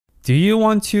Do you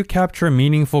want to capture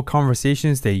meaningful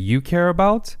conversations that you care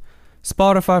about?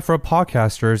 Spotify for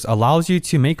Podcasters allows you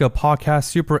to make a podcast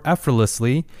super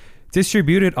effortlessly,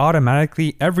 distribute it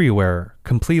automatically everywhere,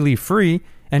 completely free,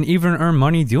 and even earn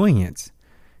money doing it.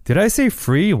 Did I say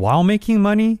free while making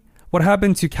money? What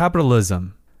happened to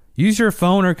capitalism? Use your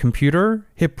phone or computer,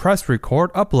 hit press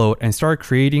record, upload, and start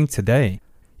creating today.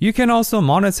 You can also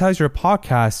monetize your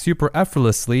podcast super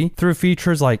effortlessly through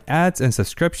features like ads and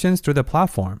subscriptions through the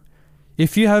platform.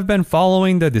 If you have been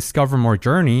following the Discover More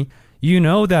journey, you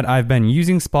know that I've been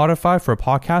using Spotify for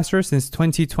Podcasters since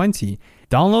 2020.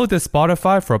 Download the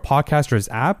Spotify for Podcasters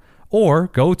app or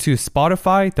go to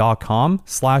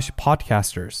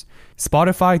spotify.com/podcasters.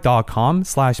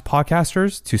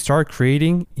 Spotify.com/podcasters to start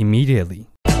creating immediately.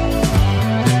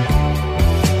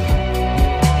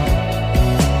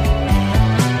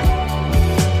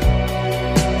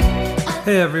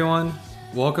 Hey everyone,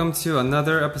 welcome to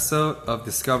another episode of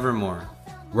Discover More,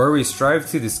 where we strive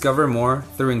to discover more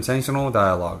through intentional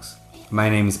dialogues. My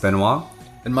name is Benoit.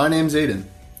 And my name's Aiden.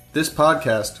 This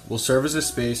podcast will serve as a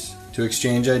space to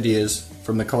exchange ideas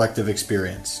from the collective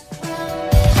experience.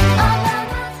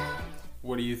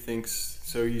 What do you think?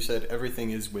 So you said everything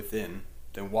is within.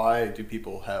 Then why do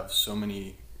people have so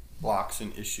many blocks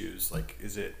and issues? Like,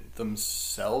 is it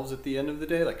themselves at the end of the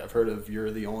day? Like, I've heard of you're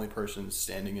the only person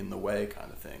standing in the way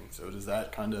kind of thing. So does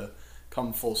that kind of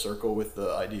come full circle with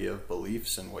the idea of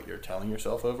beliefs and what you're telling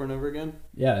yourself over and over again?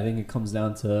 Yeah, I think it comes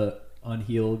down to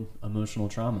unhealed emotional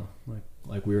trauma,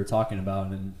 like we were talking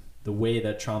about. And the way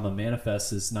that trauma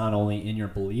manifests is not only in your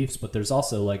beliefs, but there's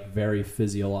also like very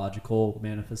physiological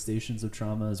manifestations of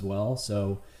trauma as well.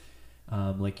 So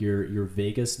like your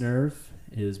vagus nerve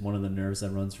is one of the nerves that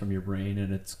runs from your brain,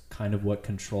 and it's kind of what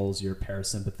controls your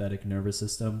parasympathetic nervous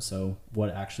system. So what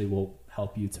actually will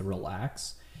help you to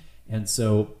relax. And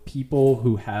so people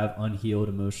who have unhealed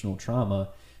emotional trauma,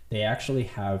 they actually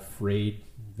have frayed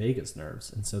vagus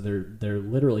nerves. And so they're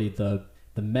literally the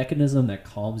mechanism that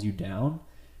calms you down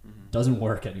doesn't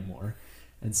work anymore.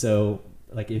 And so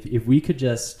like if we could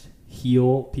just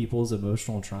heal people's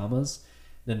emotional traumas,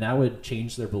 then that would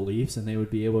change their beliefs and they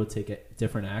would be able to take a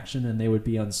different action and they would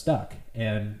be unstuck.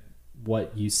 And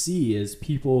what you see is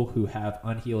people who have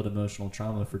unhealed emotional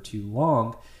trauma for too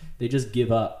long, they just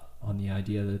give up on the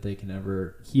idea that they can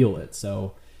ever heal it.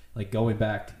 So like going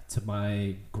back to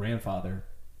my grandfather,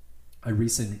 I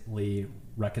recently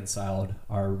reconciled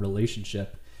our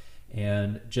relationship,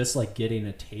 and just like getting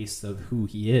a taste of who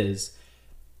he is,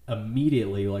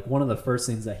 immediately, like one of the first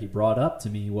things that he brought up to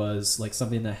me was like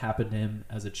something that happened to him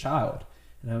as a child.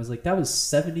 And I was like, that was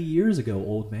 70 years ago,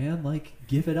 old man, like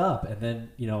give it up. And then,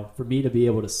 you know, for me to be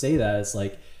able to say that, it's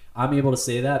like, I'm able to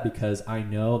say that because I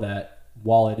know that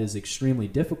while it is extremely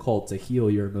difficult to heal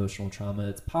your emotional trauma,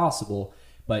 it's possible,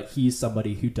 but he's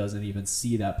somebody who doesn't even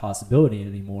see that possibility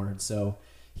anymore. And so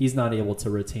he's not able to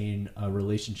retain a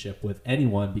relationship with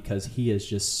anyone because he is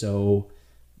just so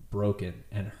broken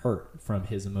and hurt from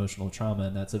his emotional trauma.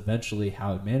 And that's eventually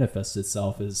how it manifests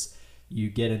itself, is you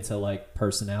get into like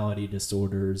personality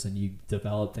disorders and you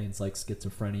develop things like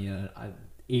schizophrenia,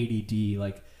 ADD,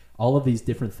 like all of these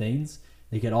different things.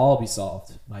 They could all be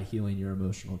solved by healing your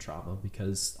emotional trauma,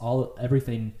 because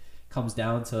everything comes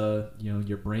down to, you know,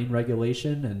 your brain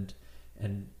regulation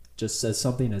and just as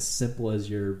something as simple as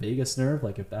your vagus nerve.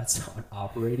 Like if that's not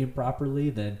operating properly,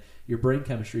 then your brain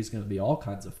chemistry is going to be all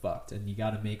kinds of fucked, and you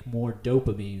got to make more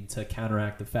dopamine to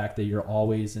counteract the fact that you're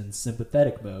always in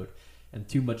sympathetic mode, and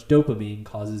too much dopamine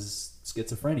causes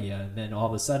schizophrenia. And then all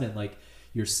of a sudden, like,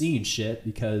 you're seeing shit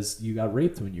because you got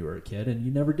raped when you were a kid and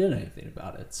you never did anything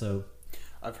about it. So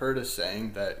I've heard a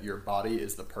saying that your body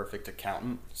is the perfect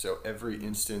accountant. So every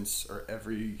instance or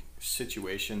every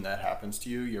situation that happens to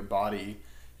you, your body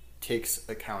takes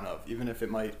account of. Even if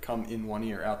it might come in one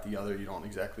ear out the other, you don't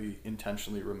exactly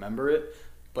intentionally remember it,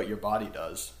 but your body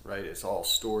does, right? It's all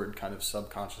stored kind of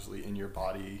subconsciously in your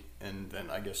body, and then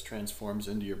I guess transforms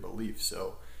into your belief.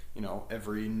 So, you know,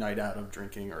 every night out of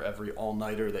drinking or every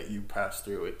all-nighter that you pass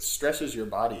through, it stresses your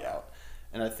body out.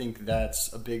 And I think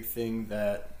that's a big thing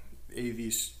that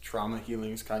these trauma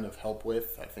healings kind of help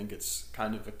with. I think it's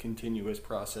kind of a continuous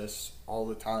process all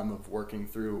the time of working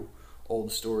through old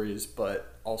stories,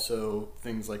 but also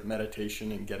things like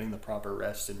meditation and getting the proper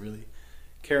rest and really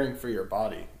caring for your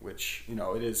body, which, you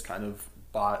know, it is kind of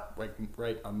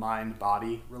a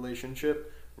mind-body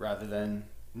relationship rather than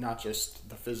not just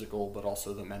the physical but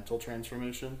also the mental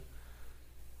transformation.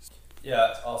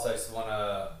 Yeah, also I just want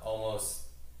to almost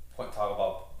talk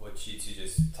about what you two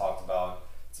just talked about.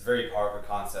 It's a very powerful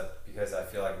concept, because I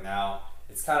feel like now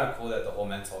it's kind of cool that the whole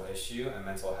mental issue and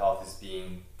mental health is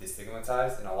being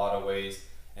destigmatized in a lot of ways.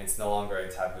 and it's no longer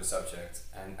a taboo subject.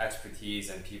 And expertise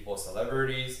and people,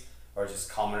 celebrities, or just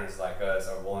commoners like us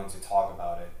are willing to talk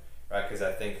about it, right? Because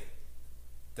I think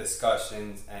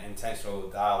discussions and intentional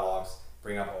dialogues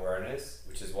bring up awareness,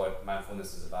 which is what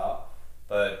mindfulness is about.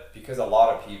 But because a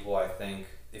lot of people, I think,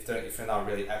 if they're not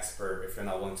really expert, if they're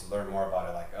not willing to learn more about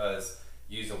it like us,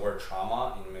 use the word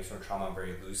trauma and emotional trauma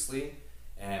very loosely.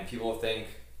 And people think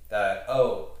that,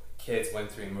 oh, kids went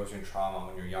through emotional trauma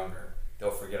when you're younger.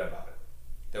 They'll forget about it.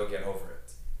 They'll get over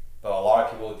it. But a lot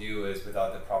of people do is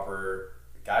without the proper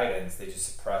guidance, they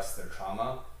just suppress their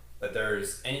trauma. But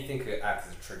anything could act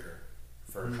as a trigger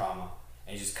for trauma.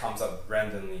 And it just comes up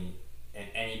randomly in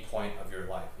any point of your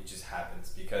life. It just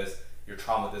happens because your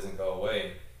trauma doesn't go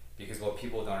away. Because what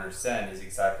people don't understand is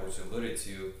exactly what you alluded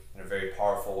to in a very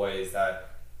powerful way, is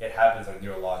that it happens on a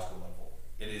neurological level.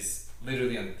 It is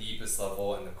literally on the deepest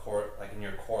level, in the core, like in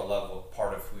your core level,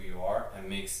 part of who you are, and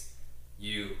makes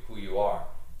you who you are.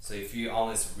 So if you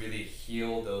honestly really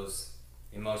heal those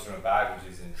emotional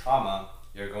baggages and trauma,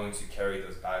 you're going to carry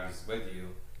those baggages with you.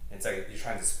 It's like you're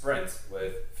trying to sprint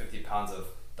with 50 pounds of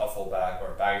duffel bag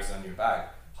or bags on your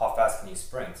back. How fast can you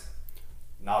sprint?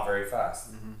 Not very fast.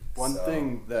 One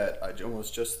thing that I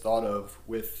almost just thought of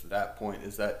with that point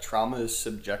is that trauma is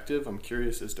subjective. I'm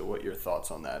curious as to what your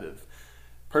thoughts on that is.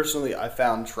 Personally, I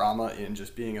found trauma in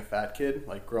just being a fat kid.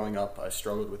 Like growing up, I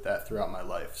struggled with that throughout my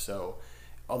life. So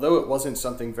although it wasn't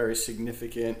something very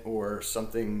significant or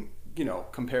something,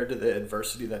 compared to the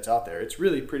adversity that's out there, it's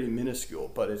really pretty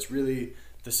minuscule, but it's really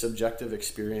the subjective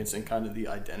experience and kind of the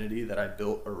identity that I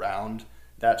built around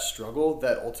that struggle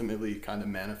that ultimately kind of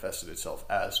manifested itself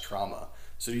as trauma.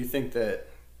 So do you think that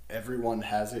everyone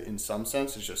has it in some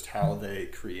sense? It's just how they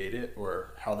create it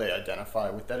or how they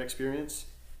identify with that experience?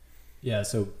 Yeah,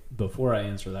 so before I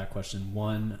answer that question,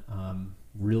 one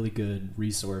really good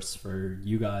resource for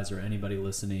you guys or anybody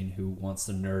listening who wants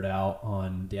to nerd out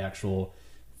on the actual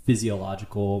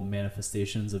physiological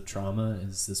manifestations of trauma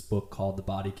is this book called The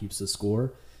Body Keeps the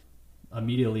Score.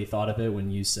 Immediately thought of it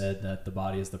when you said that the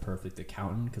body is the perfect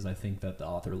accountant, because I think that the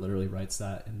author literally writes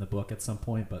that in the book at some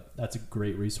point, but that's a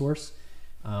great resource.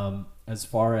 As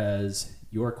far as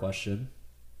your question,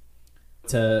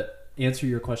 to answer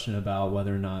your question about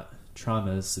whether or not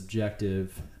trauma is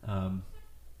subjective,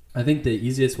 I think the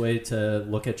easiest way to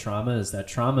look at trauma is that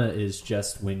trauma is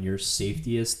just when your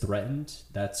safety is threatened.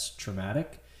 That's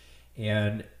traumatic.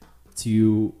 And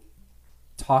to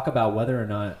talk about whether or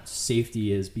not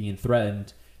safety is being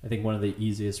threatened, I think one of the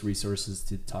easiest resources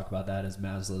to talk about that is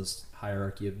Maslow's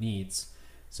hierarchy of needs.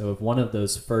 So if one of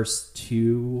those first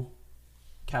two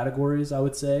categories, I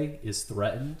would say, is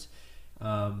threatened,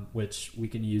 which we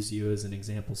can use you as an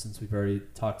example since we've already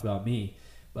talked about me,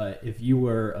 but if you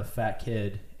were a fat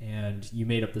kid and you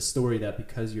made up the story that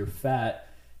because you're fat,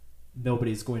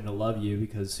 nobody's going to love you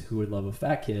because who would love a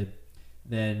fat kid,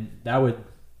 then that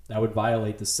would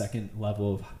violate the second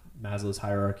level of Maslow's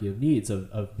hierarchy of needs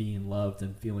of being loved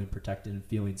and feeling protected and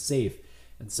feeling safe.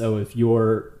 And so if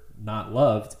you're not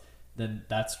loved, then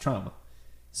that's trauma.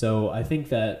 So I think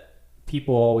that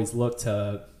people always look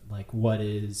to like what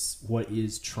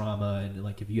is trauma, and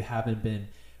like if you haven't been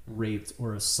raped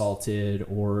or assaulted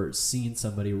or seen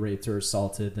somebody raped or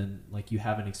assaulted, then like you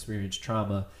haven't experienced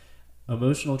trauma.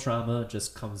 Emotional trauma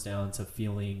just comes down to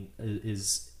feeling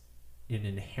is an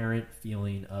inherent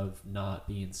feeling of not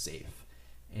being safe.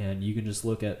 And you can just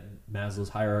look at Maslow's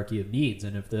hierarchy of needs,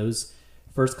 and if those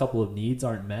first couple of needs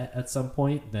aren't met at some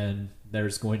point, then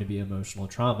there's going to be emotional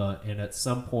trauma. And at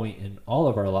some point in all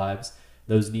of our lives,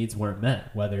 those needs weren't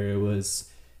met, whether it was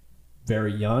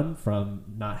very young from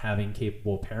not having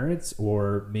capable parents,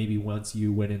 or maybe once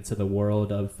you went into the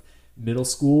world of middle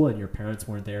school and your parents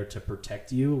weren't there to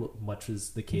protect you, much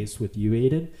is the case with you,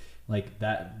 Aiden. Like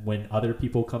that, when other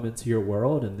people come into your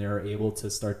world and they're able to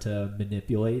start to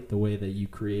manipulate the way that you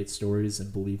create stories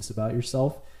and beliefs about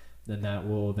yourself, then that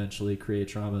will eventually create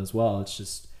trauma as well. It's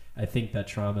just, I think that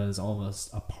trauma is almost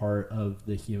a part of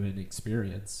the human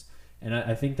experience. And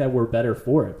I think that we're better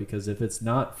for it, because if it's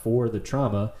not for the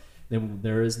trauma, then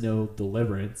there is no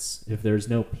deliverance. If there's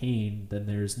no pain, then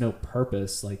there's no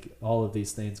purpose. Like all of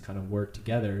these things kind of work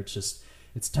together. It's just,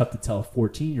 it's tough to tell a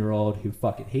 14-year-old who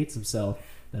fucking hates himself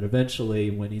that eventually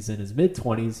when he's in his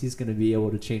mid-20s, he's going to be able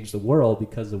to change the world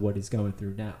because of what he's going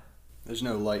through now. There's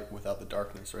no light without the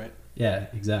darkness, right? Yeah,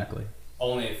 exactly.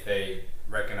 Only if they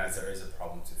recognize there is a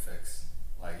problem to fix.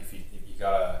 Like if you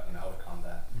gotta overcome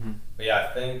that. Mm-hmm. But yeah,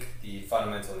 I think the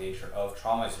fundamental nature of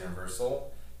trauma is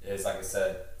universal. Is, like I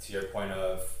said, to your point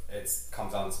of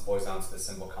boils down to the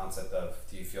simple concept of,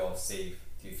 do you feel safe?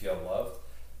 Do you feel loved?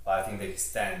 But I think the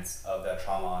extent of that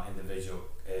trauma on individual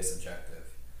is subjective.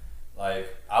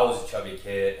 Like, I was a chubby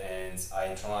kid and I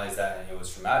internalized that, and it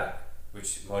was traumatic,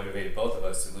 which motivated both of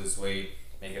us to lose weight,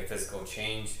 make a physical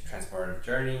change, transformative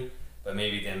journey, but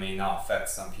maybe they may not affect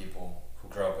some people who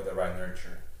grow up with the right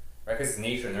nurture, right? Because it's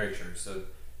nature and nurture. So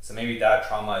maybe that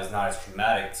trauma is not as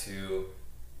traumatic to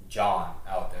John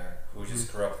out there, who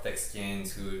just grew up thick-skinned,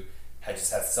 who had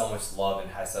just had so much love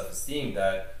and high self-esteem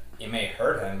that it may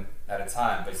hurt him at a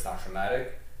time, but it's not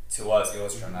traumatic. To us, it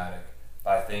was traumatic.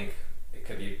 But I think it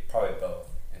could be probably both.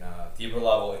 In a deeper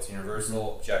level, it's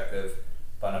universal, objective,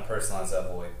 but on a personalized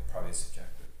level, it probably is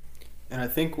subjective. And I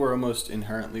think we're almost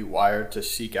inherently wired to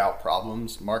seek out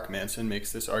problems. Mark Manson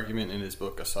makes this argument in his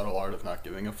book, A Subtle Art of Not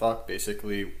Giving a Fuck.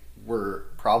 Basically, we're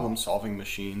problem-solving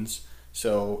machines.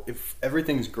 So if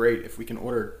everything's great, if we can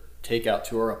order takeout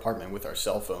to our apartment with our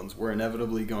cell phones, we're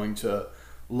inevitably going to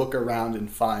look around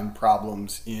and find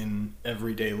problems in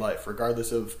everyday life,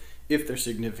 regardless of if they're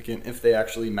significant, if they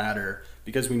actually matter.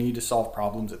 Because we need to solve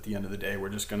problems at the end of the day, we're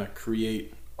just going to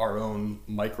create our own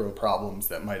micro problems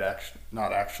that might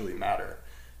not actually matter.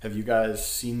 Have you guys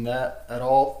seen that at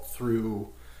all through,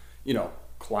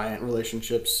 client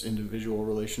relationships, individual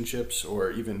relationships,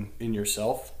 or even in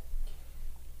yourself?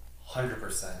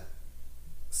 100%.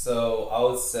 So I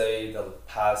would say the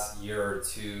past year or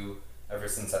two, ever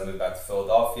since I moved back to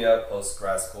Philadelphia,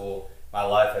 post-grad school, my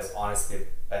life has honestly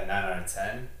been 9 out of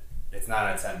 10. It's 9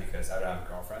 out of 10 because I don't have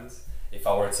girlfriends. If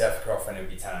I were to have a girlfriend, it would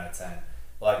be 10 out of 10.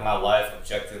 Like, my life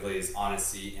objectively is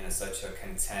honestly in such a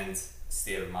content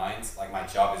state of mind. Like, my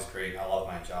job is great. I love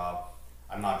my job.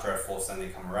 I'm not dreadful if Sunday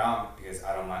come around because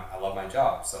I love my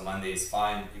job. So Monday is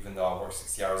fine, even though I work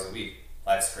 60 hours a week.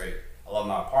 Life's great. I love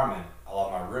my apartment. I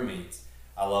love my roommates.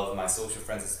 I love my social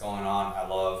friends that's going on. I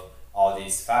love all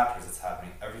these factors that's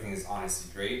happening. Everything is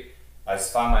honestly great. I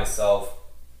just find myself,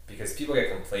 because people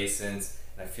get complacent,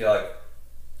 and I feel like,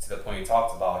 to the point you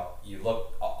talked about, you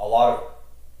look, a lot of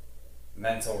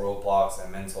mental roadblocks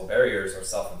and mental barriers are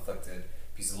self-inflicted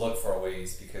because you look for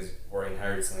ways, because we're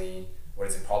inherently,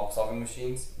 problem-solving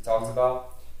machines we talked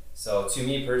about. So to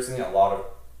me personally, a lot of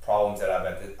problems that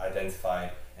I've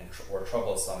identified and were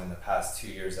troublesome in the past 2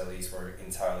 years at least were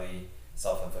entirely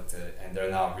self-inflicted, and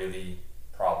they're not really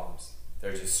problems.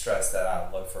 They're just stress that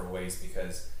I look for ways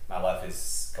because my life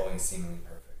is going seemingly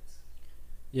perfect.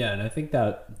 Yeah, and I think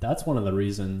that's one of the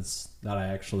reasons that I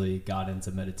actually got into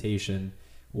meditation,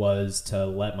 was to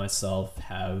let myself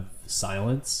have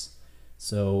silence.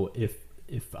 So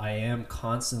if I am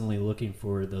constantly looking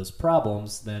for those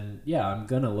problems, then yeah, I'm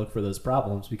going to look for those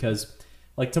problems, because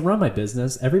like, to run my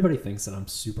business, everybody thinks that I'm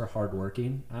super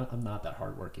hardworking. I'm not that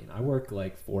hardworking. I work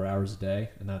like 4 hours a day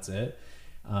and that's it.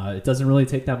 It doesn't really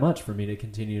take that much for me to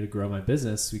continue to grow my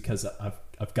business because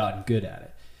I've gotten good at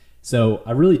it. So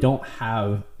I really don't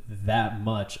have that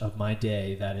much of my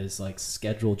day that is like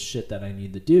scheduled shit that I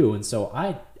need to do. And so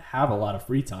I have a lot of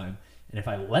free time. And if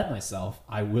I let myself,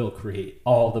 I will create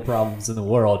all the problems in the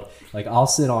world. Like, I'll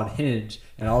sit on Hinge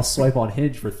and I'll swipe on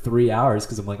Hinge for 3 hours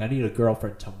because I'm like, I need a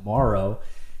girlfriend tomorrow,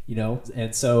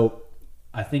 And so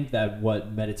I think that what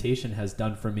meditation has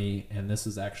done for me, and this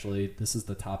is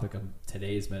the topic of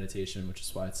today's meditation, which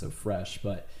is why it's so fresh.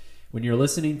 But when you're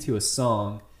listening to a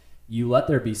song, you let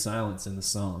there be silence in the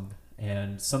song.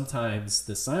 And sometimes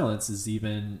the silence is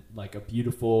even like a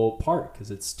beautiful part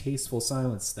because it's tasteful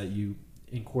silence that you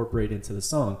incorporate into the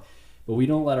song. But we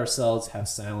don't let ourselves have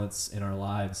silence in our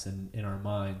lives and in our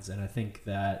minds. And I think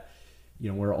that,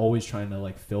 we're always trying to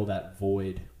like fill that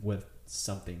void with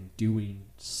something, doing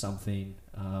something,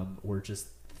 or just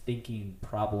thinking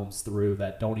problems through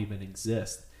that don't even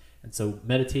exist. And so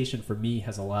meditation for me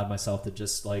has allowed myself to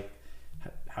just like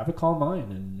have a calm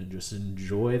mind and just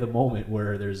enjoy the moment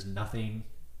where there's nothing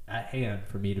at hand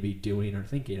for me to be doing or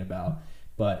thinking about.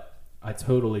 But I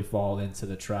totally fall into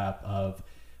the trap of,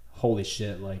 holy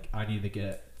shit, like, I need to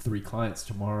get 3 clients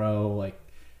tomorrow. Like,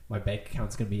 my bank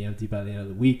account's going to be empty by the end of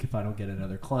the week if I don't get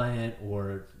another client,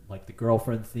 or like the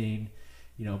girlfriend thing,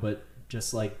 but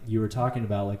just like you were talking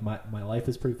about, like, my life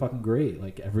is pretty fucking great.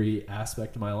 Like, every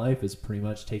aspect of my life is pretty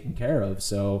much taken care of.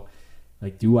 So,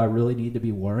 like, do I really need to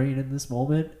be worrying in this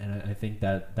moment? And I think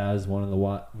that is one of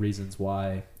the reasons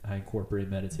why I incorporate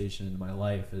meditation into my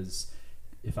life, is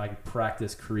if I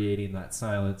practice creating that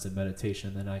silence in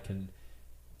meditation, then I can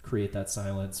create that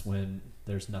silence when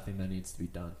there's nothing that needs to be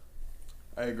done.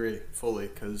 I agree fully,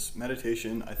 because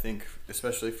meditation, I think,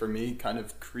 especially for me, kind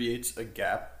of creates a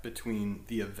gap between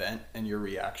the event and your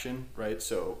reaction, right?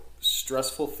 So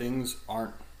stressful things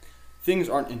aren't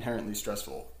inherently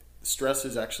stressful. Stress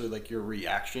is actually like your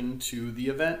reaction to the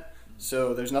event.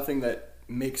 So there's nothing that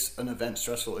makes an event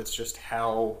stressful. It's just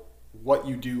what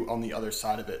you do on the other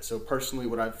side of it. So personally,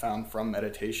 what I've found from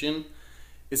meditation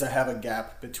is I have a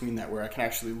gap between that where I can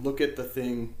actually look at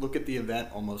the event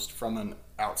almost from an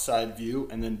outside view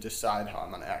and then decide how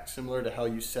I'm going to act. Similar to how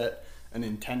you set an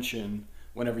intention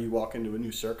whenever you walk into a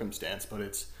new circumstance, but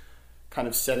it's kind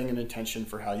of setting an intention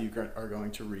for how you are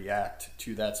going to react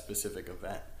to that specific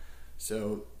event.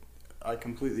 So I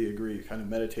completely agree. Kind of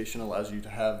meditation allows you to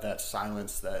have that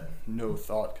silence, that no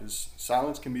thought, because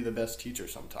silence can be the best teacher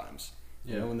sometimes.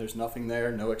 Yeah. You know, when there's nothing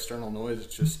there, no external noise,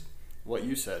 it's just what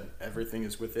you said. Everything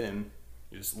is within.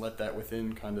 You just let that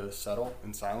within kind of settle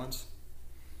in silence.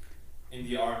 In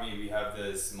the Army, we have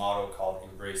this motto called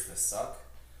embrace the suck.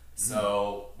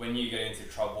 So when you get into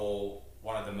trouble,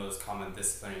 one of the most common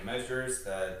disciplinary measures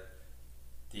that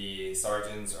the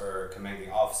sergeants or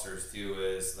commanding officers do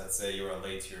is, let's say you are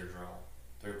late to your drill.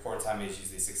 The report time is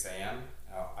usually 6 a.m.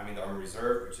 I'm in the Army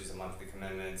Reserve, which is a monthly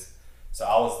commitment. So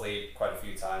I was late quite a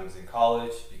few times in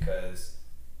college because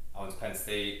I went to Penn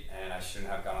State and I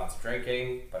shouldn't have gone out to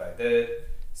drinking, but I did.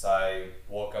 So I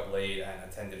woke up late and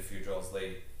attended a few drills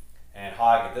late. And how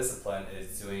I get disciplined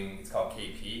is it's called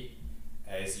KP,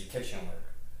 is your kitchen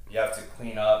work. You have to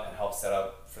clean up and help set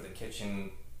up for the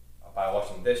kitchen by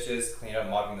washing dishes, clean up,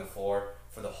 mopping the floor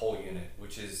for the whole unit,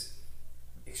 which is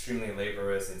extremely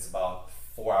laborious. It's about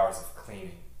 4 hours of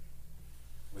cleaning,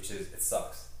 it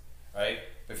sucks, right?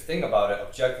 But if you think about it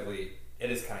objectively,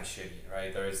 it is kind of shitty,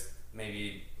 right? There is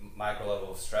maybe micro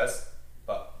level of stress,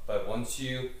 but once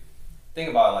you think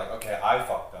about it, like, okay, I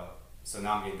fucked up, so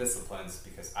now I'm being disciplined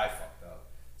because I fucked up.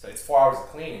 So it's 4 hours of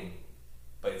cleaning,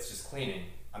 but it's just cleaning.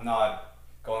 I'm not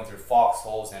going through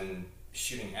foxholes and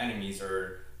shooting enemies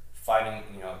or fighting,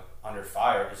 under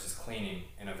fire. It's just cleaning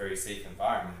in a very safe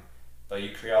environment. But you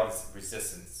create all this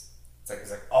resistance.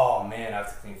 It's like, oh man, I have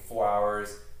to clean 4 hours.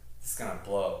 This is gonna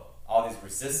blow. All these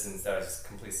resistance that is just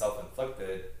completely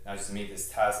self-inflicted now just made this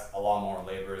task a lot more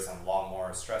laborious and a lot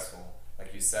more stressful.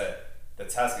 Like you said, the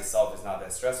task itself is not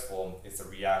that stressful. It's the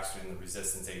reaction and the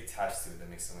resistance that you attach to it that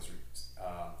makes it so much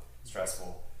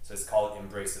stressful. So it's called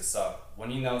embrace the suck.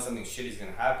 When you know something shitty is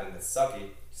gonna happen that's sucky,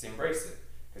 just embrace it.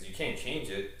 Because you can't change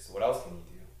it, so what else can you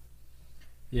do?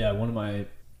 Yeah, one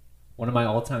of my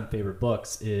all-time favorite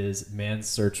books is Man's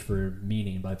Search for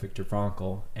Meaning by Viktor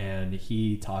Frankl, and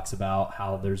he talks about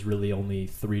how there's really only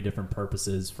 3 different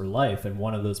purposes for life, and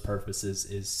one of those purposes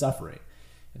is suffering.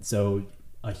 And so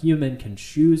a human can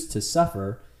choose to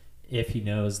suffer if he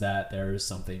knows that there's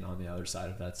something on the other side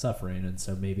of that suffering, and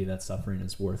so maybe that suffering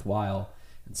is worthwhile.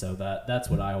 And so that's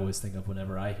what I always think of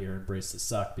whenever I hear embrace the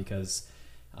suck, because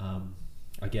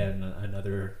again,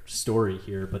 another story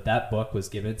here, but that book was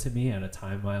given to me at a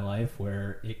time in my life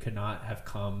where it could not have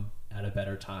come at a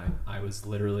better time. I was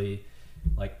literally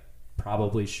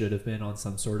probably should have been on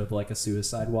some sort of a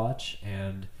suicide watch,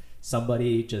 and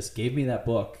somebody just gave me that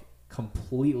book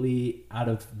completely out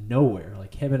of nowhere.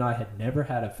 Him and I had never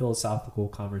had a philosophical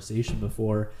conversation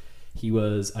before. He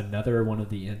was another one of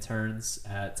the interns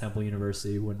at Temple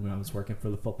University when I was working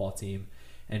for the football team,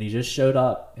 and he just showed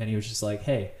up and he was just like,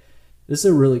 hey, this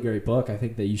is a really great book. I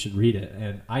think that you should read it.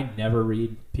 And I never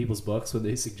read people's books when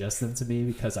they suggest them to me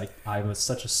because I was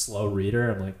such a slow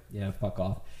reader. I'm like, yeah, fuck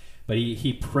off. But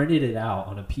he printed it out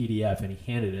on a PDF and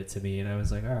he handed it to me. And I was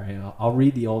like, all right, I'll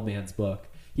read the old man's book.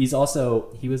 He was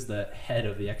the head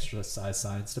of the exercise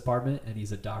science department, and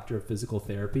he's a doctor of physical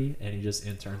therapy, and he just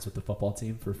interns with the football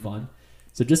team for fun.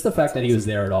 So just the fact that he was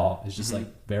there at all is just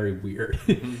very weird.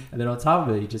 And then on top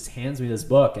of it, he just hands me this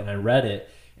book and I read it.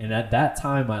 And at that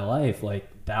time in my life,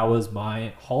 that was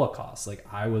my Holocaust.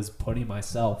 I was putting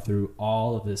myself through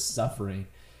all of this suffering.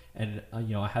 And,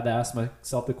 I had to ask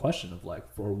myself the question of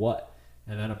for what?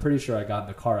 And then I'm pretty sure I got in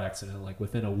a car accident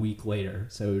within a week later.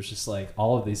 So it was just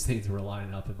all of these things were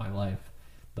lining up in my life.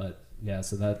 But yeah,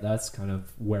 so that's kind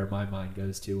of where my mind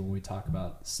goes to when we talk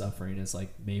about suffering, is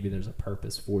maybe there's a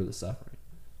purpose for the suffering.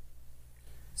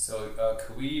 So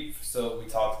we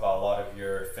talked about a lot of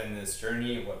your fitness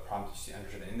journey, what prompted you to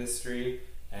enter the industry,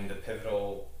 and the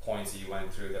pivotal points that you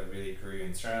went through that really grew you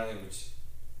internally, which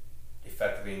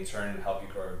effectively in turn helped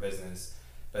you grow your business.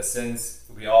 But since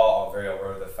we all are very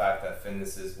aware of the fact that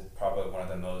fitness is probably one of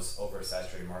the most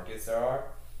oversaturated markets there are,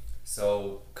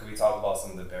 so could we talk about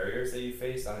some of the barriers that you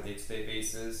face on a day-to-day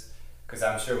basis? Because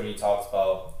I'm sure when you talked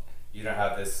about you don't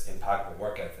have this impeccable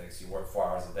work ethics, you work 4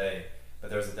 hours a day, but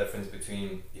there's a difference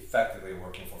between effectively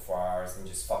working for 4 hours and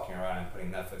just fucking around and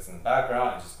putting Netflix in the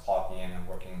background and just clocking in and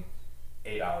working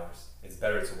 8 hours. It's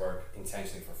better to work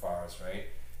intentionally for 4 hours, right?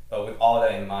 But with all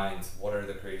that in mind, what are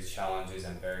the greatest challenges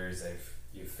and barriers that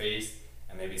you faced,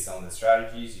 and maybe some of the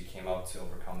strategies you came up to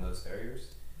overcome those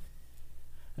barriers?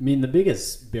 I mean, the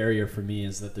biggest barrier for me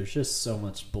is that there's just so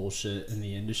much bullshit in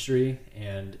the industry,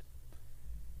 and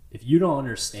if you don't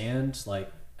understand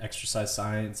exercise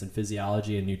science and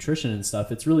physiology and nutrition and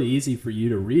stuff, it's really easy for you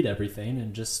to read everything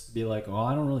and just be like, well,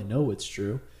 I don't really know what's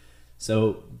true.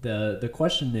 So the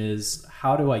question is,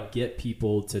 how do I get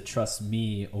people to trust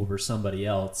me over somebody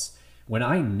else when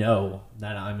I know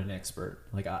that I'm an expert?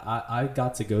 Like I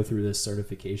got to go through this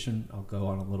certification. I'll go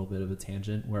on a little bit of a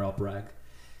tangent where I'll brag.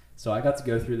 So I got to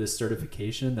go through this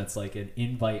certification that's like an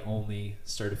invite only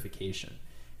certification.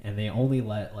 And they only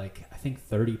let like, I think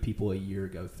 30 people a year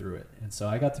go through it. And so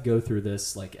I got to go through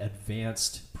this like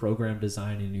advanced program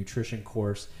design and nutrition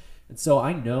course. And so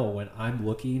I know when I'm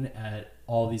looking at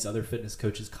all these other fitness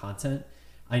coaches' content,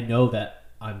 I know that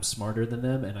I'm smarter than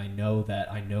them and I know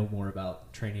that I know more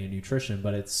about training and nutrition,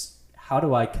 but it's how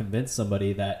do I convince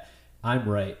somebody that I'm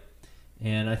right?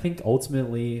 And I think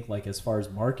ultimately, like as far as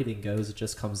marketing goes, it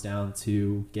just comes down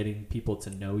to getting people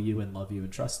to know you and love you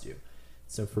and trust you.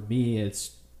 So for me,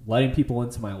 it's letting people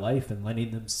into my life and letting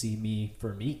them see me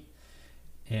for me.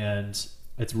 And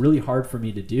it's really hard for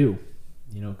me to do.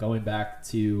 You know, going back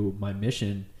to my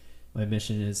mission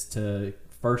is to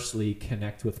firstly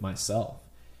connect with myself.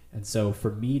 And so for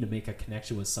me to make a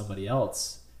connection with somebody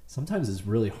else, sometimes it's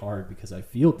really hard because I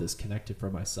feel disconnected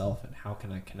from myself. And how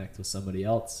can I connect with somebody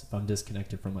else if I'm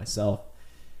disconnected from myself?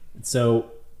 And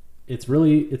so it's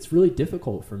really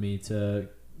difficult for me to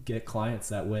get clients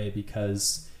that way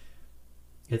because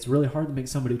it's really hard to make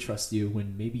somebody trust you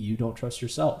when maybe you don't trust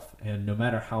yourself. And no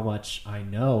matter how much I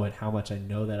know and how much I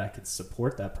know that I could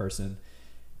support that person,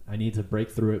 I need to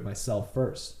break through it myself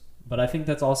first. But I think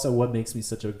that's also what makes me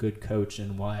such a good coach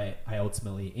and why I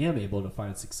ultimately am able to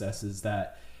find success is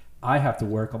that I have to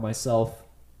work on myself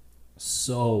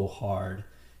so hard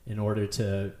in order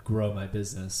to grow my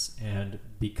business. And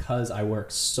because I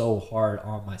work so hard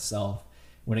on myself,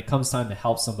 when it comes time to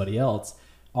help somebody else,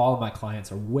 all of my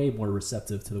clients are way more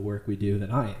receptive to the work we do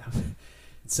than I am.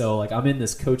 So like I'm in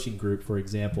this coaching group, for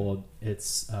example,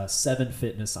 it's 7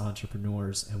 fitness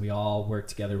entrepreneurs, and we all work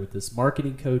together with this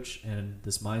marketing coach and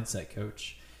this mindset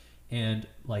coach. And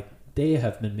like they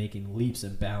have been making leaps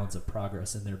and bounds of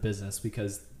progress in their business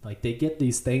because like they get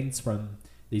these things from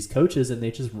these coaches and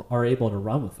they just are able to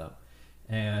run with them.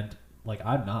 And like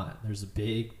I'm not. There's a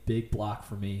big block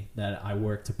for me that I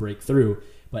work to break through.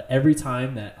 But every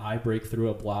time that I break through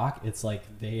a block, it's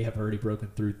like they have already broken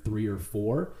through 3 or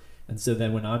 4. And so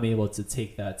then when I'm able to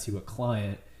take that to a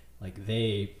client, like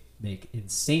they make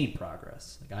insane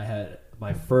progress. Like I had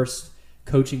my first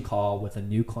coaching call with a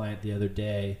new client the other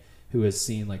day who has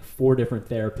seen like 4 different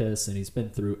therapists, and he's been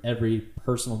through every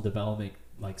personal development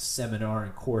like seminar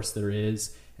and course there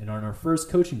is. And on our first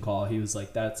coaching call, he was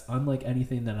like, that's unlike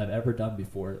anything that I've ever done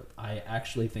before. I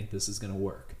actually think this is going to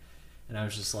work. And I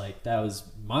was just like, that was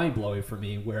mind blowing for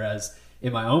me. Whereas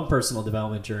in my own personal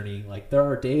development journey, like there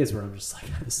are days where I'm just like,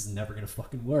 this is never going to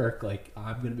fucking work. Like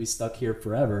I'm going to be stuck here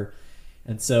forever.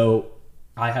 And so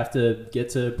I have to get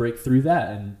to break through that,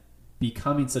 and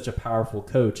becoming such a powerful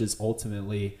coach is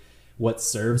ultimately what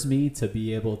serves me to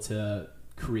be able to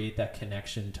create that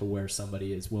connection to where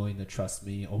somebody is willing to trust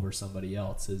me over somebody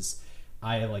else. Is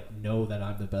I like know that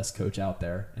I'm the best coach out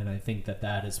there. And I think that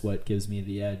that is what gives me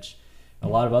the edge. A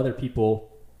lot of other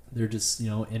people, they're just, you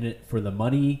know, in it for the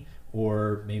money,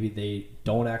 or maybe they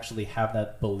don't actually have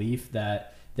that belief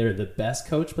that they're the best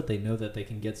coach, but they know that they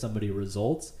can get somebody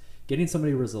results. Getting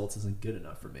somebody results isn't good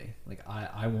enough for me. Like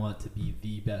I want to be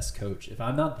the best coach. If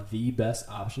I'm not the best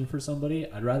option for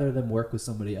somebody, I'd rather them work with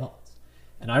somebody else.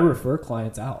 And I refer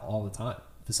clients out all the time.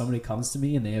 If somebody comes to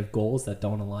me and they have goals that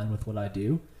don't align with what I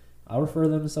do, I'll refer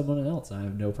them to someone else. I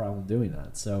have no problem doing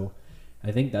that. So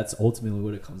I think that's ultimately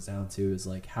what it comes down to, is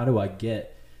like, how do I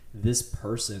get this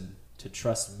person to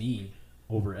trust me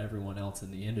over everyone else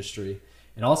in the industry?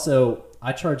 And also,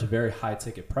 I charge a very high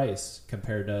ticket price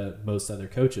compared to most other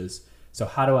coaches. So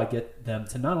how do I get them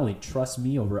to not only trust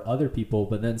me over other people,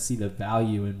 but then see the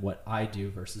value in what I do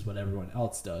versus what everyone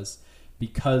else does?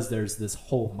 Because there's this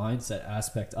whole mindset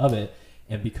aspect of it.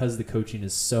 And because the coaching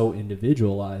is so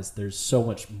individualized, there's so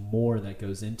much more that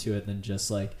goes into it than just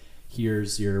like,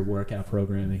 here's your workout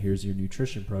program and here's your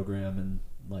nutrition program, and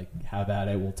like, have at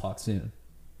it, we'll talk soon.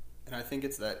 And I think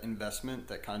it's that investment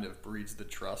that kind of breeds the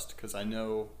trust, because I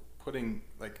know putting,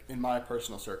 like in my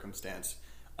personal circumstance,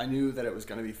 I knew that it was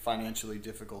going to be financially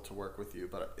difficult to work with you.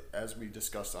 But as we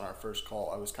discussed on our first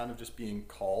call, I was kind of just being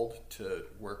called to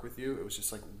work with you. It was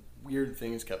just like weird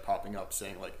things kept popping up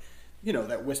saying like, you know,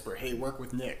 that whisper, hey, work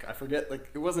with Nick. I forget, like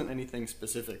it wasn't anything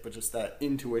specific, but just that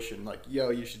intuition, like, yo,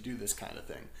 you should do this kind of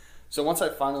thing. So once I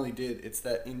finally did, it's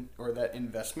that that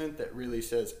investment that really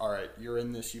says, all right, you're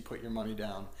in this, you put your money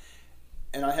down.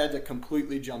 And I had to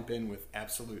completely jump in with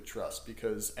absolute trust,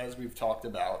 because as we've talked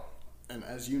about, and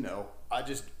as you know, I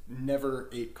just never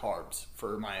ate carbs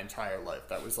for my entire life.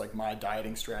 That was like my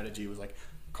dieting strategy, was like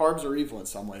carbs are evil in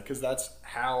some way, because that's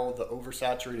how the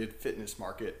oversaturated fitness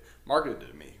market marketed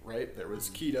to me, right? There was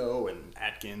keto and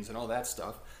Atkins and all that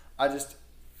stuff. I just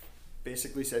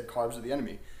basically said carbs are the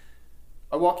enemy.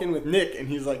 I walk in with Nick and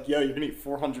he's like, yo, you're gonna eat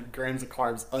 400 grams of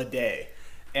carbs a day.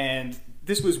 And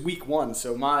this was week 1,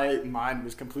 so my mind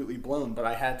was completely blown, but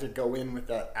I had to go in with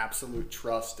that absolute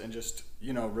trust and just,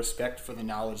 respect for the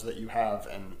knowledge that you have.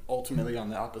 And ultimately, on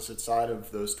the opposite side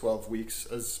of those 12 weeks,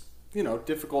 as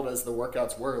difficult as the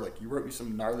workouts were, like, you wrote me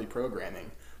some gnarly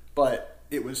programming, but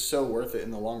it was so worth it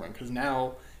in the long run, because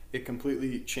now it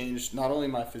completely changed not only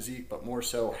my physique, but more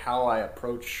so how I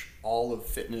approach all of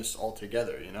fitness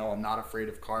altogether. I'm not afraid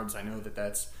of carbs. I know that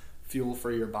that's fuel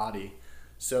for your body.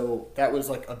 So that was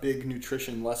like a big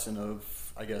nutrition lesson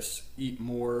of, I guess, eat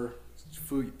more,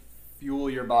 fuel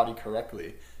your body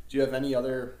correctly. Do you have any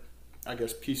other, I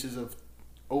guess, pieces of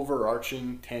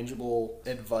overarching, tangible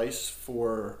advice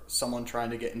for someone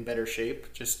trying to get in better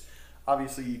shape? Just,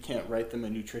 obviously you can't write them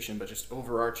in nutrition, but just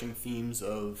overarching themes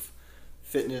of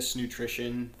fitness,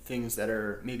 nutrition, things that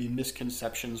are maybe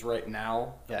misconceptions right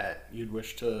now that you'd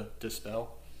wish to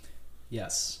dispel?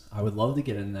 Yes, I would love to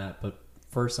get in that, but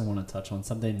first I want to touch on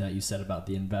something that you said about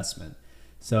the investment.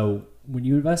 So when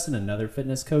you invest in another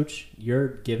fitness coach, you're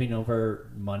giving over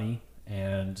money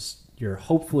and you're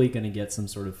hopefully going to get some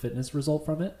sort of fitness result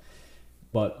from it.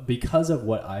 But because of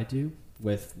what I do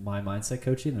with my mindset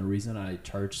coaching, the reason I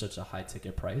charge such a high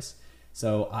ticket price.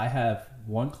 So I have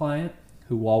one client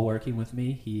who, while working with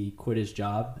me, he quit his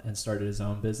job and started his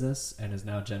own business and is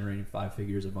now generating 5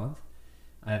 figures a month.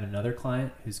 I have another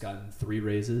client who's gotten 3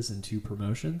 raises and 2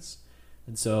 promotions.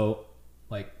 And so,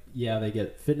 yeah, they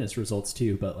get fitness results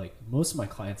too, but most of my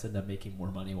clients end up making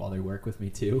more money while they work with me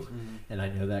too. Mm-hmm. And I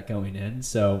know that going in.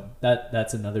 So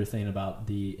that's another thing about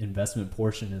the investment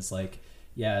portion is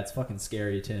yeah, it's fucking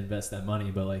scary to invest that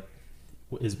money, but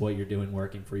is what you're doing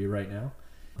working for you right now?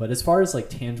 But as far as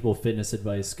tangible fitness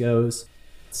advice goes,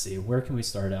 let's see, where can we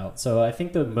start out? So I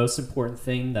think the most important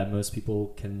thing that most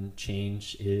people can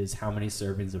change is how many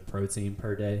servings of protein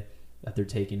per day that they're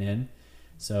taking in.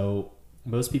 So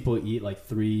most people eat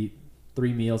three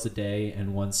meals a day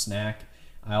and 1 snack.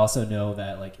 I also know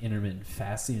that intermittent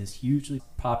fasting is hugely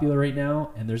popular right now,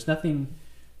 and there's nothing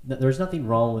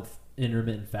wrong with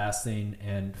intermittent fasting,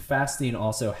 and fasting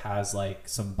also has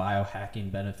some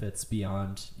biohacking benefits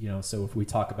beyond, so if we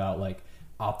talk about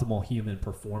optimal human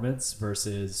performance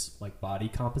versus body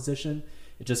composition,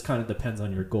 it just kind of depends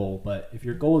on your goal. But if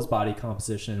your goal is body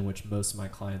composition, which most of my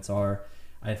clients are,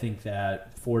 I think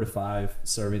that 4 to 5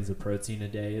 servings of protein a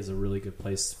day is a really good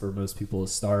place for most people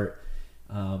to start.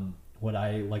 What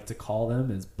I like to call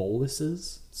them is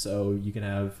boluses. So you can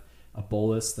have a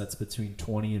bolus that's between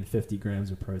 20 and 50 grams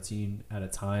of protein at a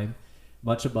time,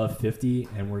 much above 50,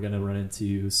 and we're going to run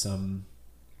into some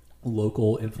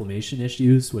local inflammation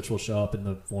issues, which will show up in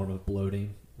the form of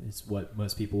bloating. It's what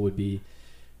most people would be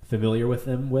familiar with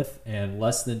them with, and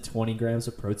less than 20 grams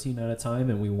of protein at a time,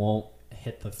 and we won't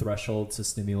hit the threshold to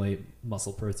stimulate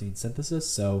muscle protein synthesis.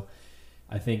 So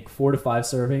I think 4 to 5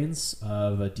 servings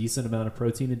of a decent amount of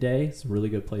protein a day is a really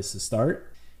good place to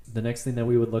start. The next thing that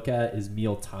we would look at is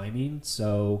meal timing.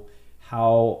 So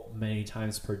how many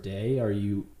times per day are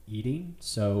you eating?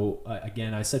 So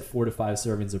again, I said 4 to 5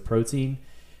 servings of protein.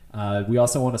 We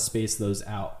also want to space those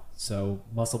out. So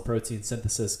muscle protein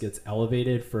synthesis gets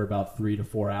elevated for about 3 to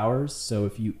 4 hours. So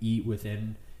if you eat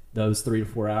within those 3 to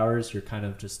 4 hours, you're kind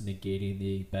of just negating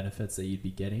the benefits that you'd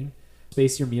be getting.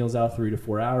 Space your meals out 3 to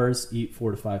 4 hours, eat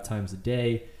 4 to 5 times a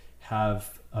day,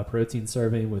 have a protein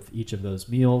serving with each of those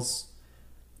meals,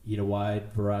 eat a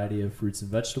wide variety of fruits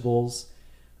and vegetables.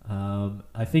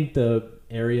 I think the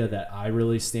area that I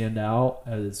really stand out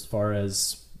as far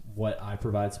as what I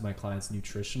provide to my clients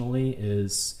nutritionally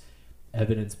is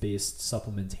evidence-based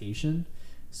supplementation.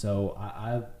 So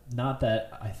I not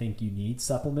that I think you need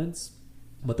supplements,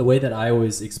 but the way that I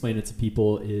always explain it to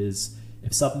people is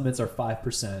if supplements are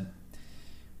 5%,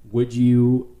 would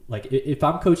you, if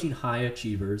I'm coaching high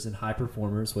achievers and high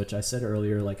performers, which I said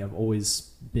earlier, I've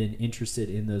always been interested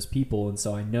in those people. And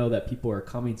so I know that people are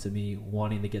coming to me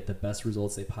wanting to get the best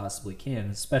results they possibly can,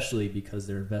 especially because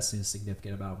they're investing a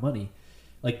significant amount of money.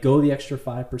 Go the extra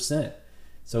 5%.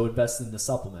 So invest in the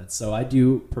supplements. So I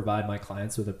do provide my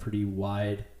clients with a pretty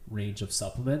wide range of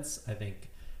supplements. I think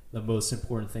the most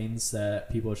important things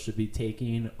that people should be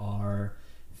taking are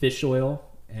fish oil,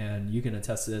 and you can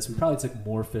attest to this. We probably took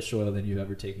more fish oil than you've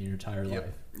ever taken in your entire life.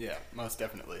 Yeah, most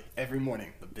definitely. Every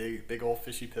morning, the big old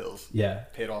fishy pills. Yeah.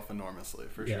 Paid off enormously,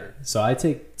 for sure. So I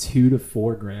take 2 to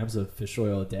 4 grams of fish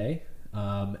oil a day.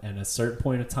 And a certain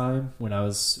point of time when I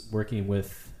was working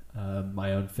with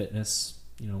my own fitness,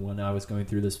 when I was going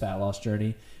through this fat loss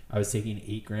journey, I was taking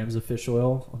 8 grams of fish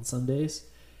oil on some days.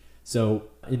 So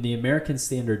in the American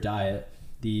standard diet,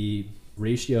 the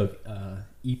ratio of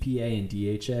EPA and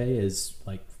DHA is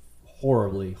like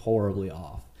horribly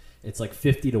off. It's like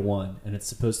 50-1, and it's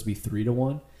supposed to be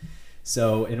 3-1.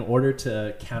 So in order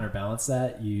to counterbalance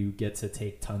that, you get to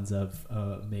take tons of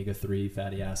omega-3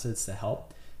 fatty acids to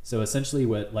help. So essentially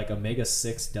what like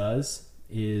omega-6 does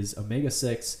is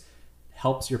omega-6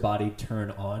 helps your body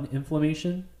turn on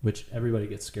inflammation, which everybody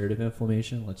gets scared of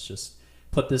inflammation. Let's just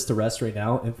put this to rest right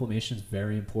now. Inflammation is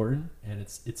very important, and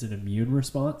it's an immune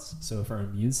response. So if our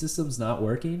immune system's not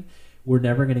working, we're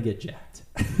never going to get jacked.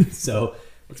 So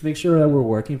let's make sure that we're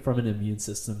working from an immune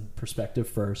system perspective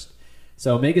first.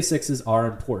 So omega-6s are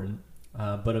important,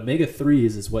 but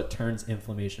omega-3s is what turns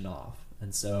inflammation off.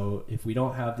 And so if we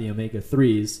don't have the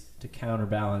omega-3s to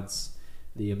counterbalance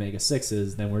the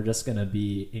omega-6s, then we're just going to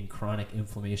be in chronic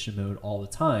inflammation mode all the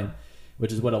time,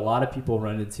 which is what a lot of people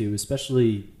run into,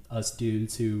 especially us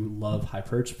dudes who love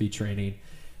hypertrophy training.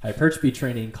 Hypertrophy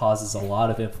training causes a lot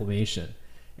of inflammation.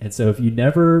 And so if you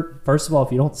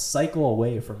don't cycle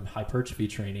away from hypertrophy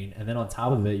training, and then on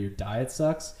top of it, your diet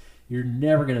sucks, you're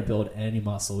never going to build any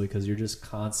muscle because you're just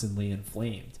constantly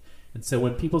inflamed. And so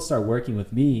when people start working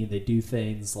with me, they do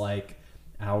things like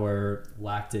our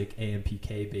lactic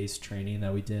AMPK based training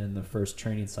that we did in the first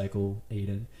training cycle,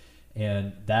 Aiden.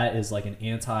 And that is like an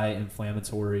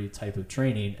anti-inflammatory type of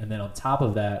training. And then on top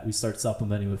of that, we start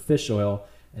supplementing with fish oil,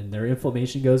 and their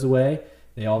inflammation goes away.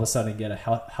 They all of a sudden get a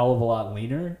hell of a lot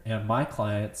leaner. And my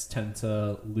clients tend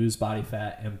to lose body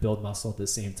fat and build muscle at the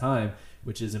same time,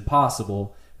 which is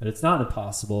impossible. But it's not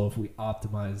impossible if we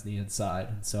optimize the inside.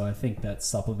 And so I think that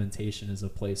supplementation is a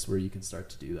place where you can start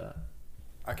to do that.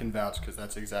 I can vouch because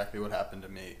that's exactly what happened to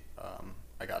me.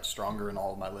 I got stronger in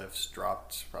all of my lifts,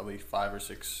 dropped probably 5 or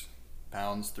 6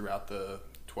 pounds throughout the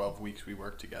 12 weeks we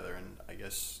worked together. And I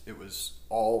guess it was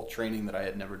all training that I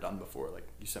had never done before. Like,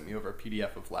 you sent me over a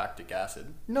PDF of lactic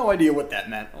acid. No idea what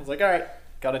that meant. I was like, all right,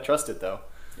 got to trust it though.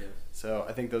 Yeah. So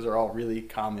I think those are all really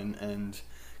common. And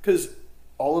because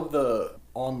all of the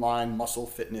online muscle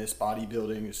fitness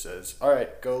bodybuilding says, all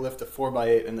right, go lift a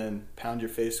 4x8 and then pound your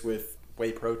face with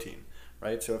whey protein,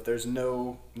 right? So if there's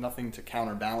nothing to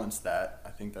counterbalance that, I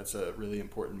think that's a really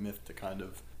important myth to kind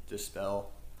of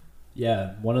dispel.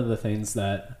 Yeah, one of the things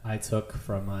that I took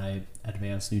from my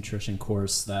advanced nutrition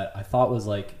course that I thought was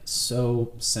like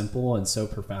so simple and so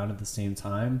profound at the same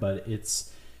time, but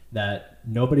it's that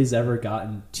nobody's ever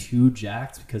gotten too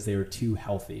jacked because they were too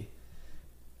healthy.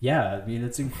 Yeah, I mean,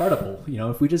 it's incredible.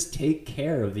 If we just take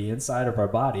care of the inside of our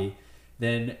body,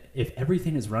 then if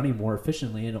everything is running more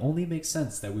efficiently, it only makes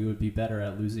sense that we would be better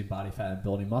at losing body fat and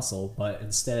building muscle. But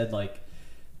instead, like,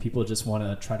 people just want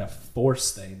to try to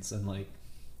force things. And like,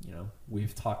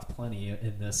 we've talked plenty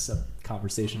in this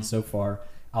conversation so far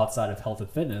outside of health and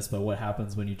fitness, but what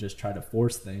happens when you just try to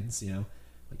force things,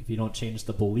 like if you don't change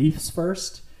the beliefs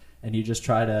first, and you just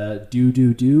try to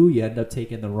do, you end up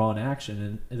taking the wrong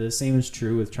action. And the same is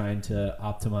true with trying to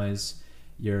optimize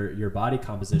your body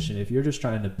composition. If you're just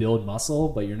trying to build muscle,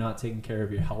 but you're not taking care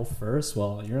of your health first,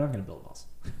 well, you're not going to build muscle.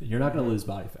 You're not going to lose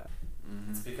body fat.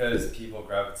 It's because people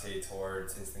gravitate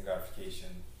towards instant gratification.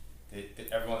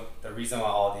 The reason why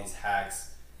all these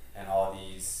hacks and all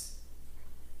these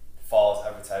false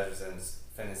advertisers and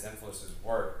fitness influencers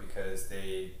work, because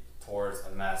they towards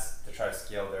a mass to try to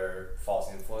scale their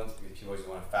false influence, because people just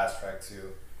want to fast track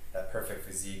to that perfect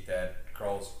physique that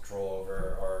girls drool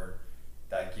over, or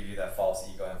that give you that false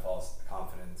ego and false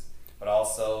confidence. But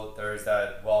also there's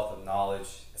that wealth of knowledge,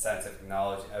 scientific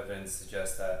knowledge, evidence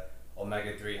suggests that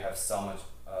omega-3 have so much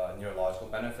neurological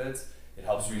benefits. It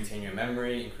helps you retain your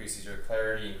memory, increases your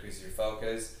clarity, increases your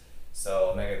focus.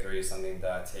 So omega-3 is something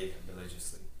that I take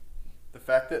religiously. The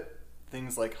fact that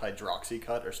things like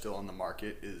hydroxycut are still on the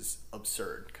market is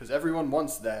absurd, because everyone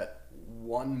wants that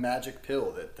one magic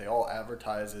pill that they all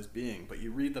advertise as being, but you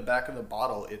read the back of the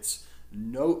bottle, it's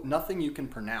nothing you can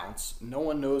pronounce. No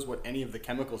one knows what any of the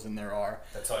chemicals in there are.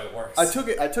 That's how it works. I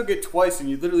took it twice, and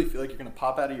you literally feel like you're going to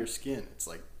pop out of your skin. It's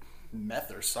like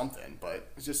meth or something, but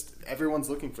it's just everyone's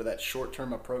looking for that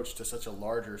short-term approach to such a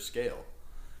larger scale.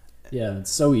 Yeah,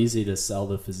 it's so easy to sell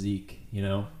the physique,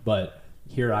 but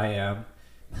here I am.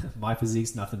 My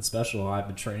physique's nothing special. I've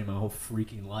been training my whole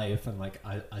freaking life, and like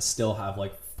I still have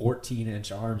like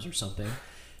 14-inch arms or something,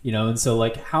 and so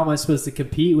like how am I supposed to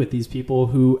compete with these people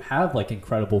who have like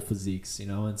incredible physiques,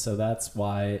 and so that's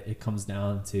why it comes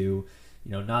down to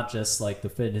not just like the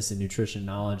fitness and nutrition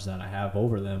knowledge that I have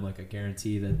over them. Like I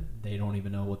guarantee that they don't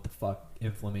even know what the fuck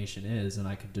inflammation is, and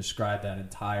I could describe that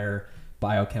entire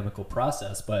biochemical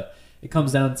process. But it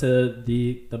comes down to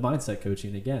the mindset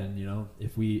coaching again.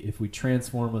 If we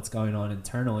transform what's going on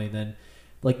internally, then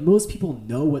like most people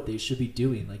know what they should be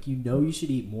doing. Like you should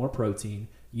eat more protein.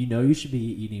 You should be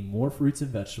eating more fruits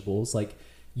and vegetables. Like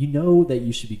that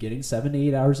you should be getting 7 to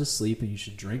 8 hours of sleep, and you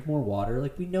should drink more water.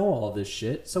 Like we know all of this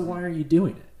shit, so why aren't you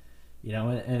doing it?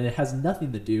 And it has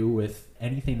nothing to do with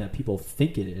anything that people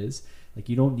think it is. Like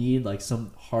you don't need like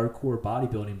some hardcore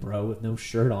bodybuilding bro with no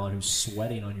shirt on who's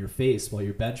sweating on your face while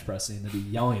you're bench pressing to be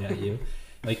yelling at you.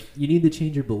 Like you need to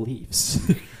change your beliefs.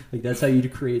 Like that's how you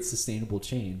create sustainable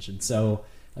change. And so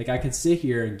like I could sit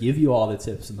here and give you all the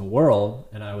tips in the world,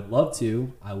 and I would love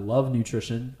to. I love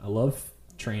nutrition. I love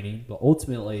training, but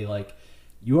ultimately like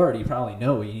you already probably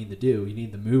know what you need to do. You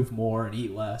need to move more and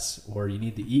eat less, or you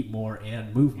need to eat more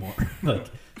and move more. Like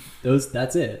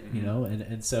that's it,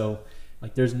 and so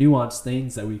like there's nuanced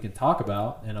things that we can talk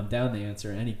about, and I'm down to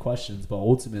answer any questions, but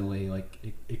ultimately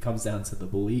like it comes down to the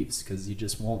beliefs, because you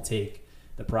just won't take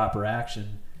the proper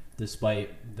action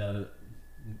despite the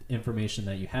information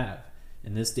that you have.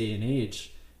 In this day and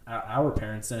age, our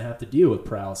parents didn't have to deal with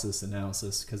paralysis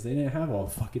analysis because they didn't have all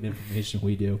the fucking information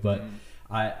we do. But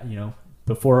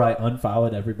before I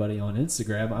unfollowed everybody on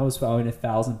Instagram, I was following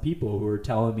 1,000 people who were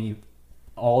telling me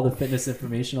all the fitness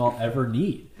information I'll ever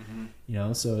need.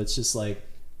 So it's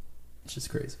just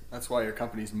crazy. That's why your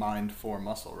company's mind for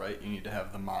muscle, right? You need to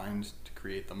have the mind to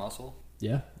create the muscle.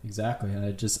 Yeah, exactly. And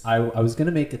I was going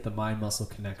to make it the mind muscle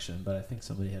connection, but I think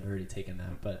somebody had already taken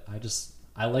that. But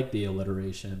I like the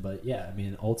alliteration, but yeah, I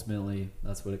mean, ultimately,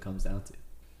 that's what it comes down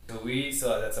to.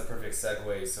 So that's a perfect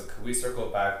segue. So could we circle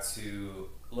back to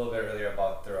a little bit earlier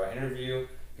about through our interview,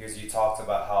 because you talked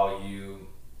about how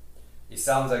it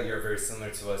sounds like you're very similar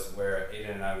to us, where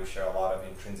Aiden and I, we share a lot of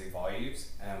intrinsic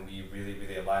values, and we really,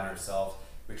 really align ourselves.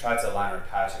 We try to align our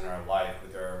passion in our life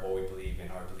with what we believe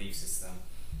in, our belief system.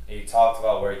 And you talked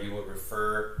about where you would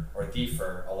refer or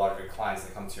defer a lot of your clients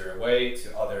that come to your way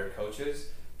to other coaches,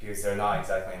 because they're not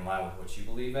exactly in line with what you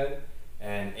believe in.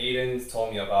 And Aiden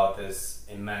told me about this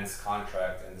immense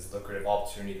contract and this lucrative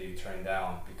opportunity that you turned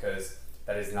down, because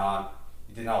you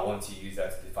did not want to use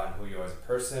that to define who you are as a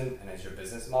person and as your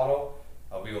business model.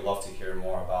 We would love to hear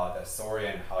more about that story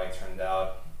and how it turned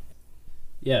out.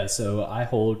 Yeah, so I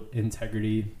hold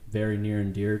integrity very near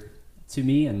and dear to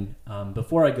me. And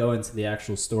before I go into the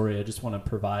actual story, I just want to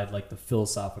provide like the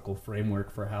philosophical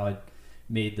framework for how I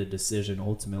made the decision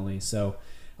ultimately. So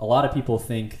a lot of people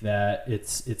think that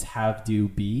it's have, do,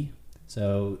 be.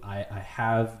 So I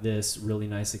have this really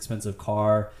nice expensive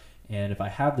car, and if I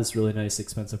have this really nice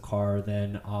expensive car,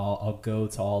 then I'll go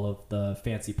to all of the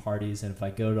fancy parties, and if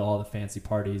I go to all the fancy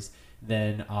parties,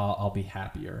 then I'll be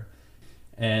happier.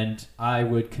 And I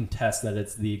would contest that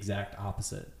it's the exact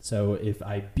opposite. So if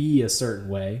I be a certain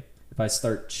way, if I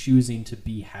start choosing to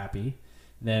be happy,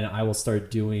 then I will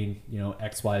start doing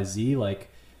X, Y, Z. Like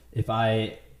if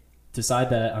I decide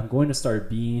that I'm going to start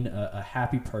being a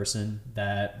happy person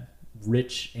that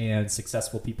rich and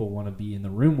successful people want to be in the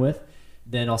room with,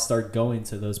 then I'll start going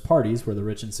to those parties where the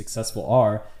rich and successful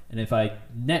are. And if I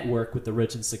network with the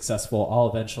rich and successful, I'll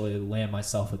eventually land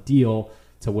myself a deal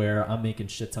to where I'm making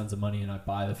shit tons of money and I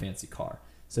buy the fancy car.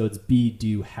 So it's be,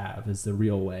 do, have is the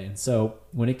real way. And so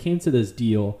when it came to this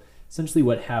deal, essentially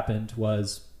what happened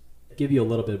was, give you a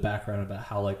little bit of background about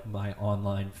how like my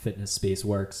online fitness space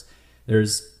works.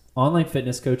 There's online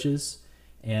fitness coaches,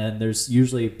 and there's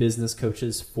usually business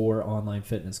coaches for online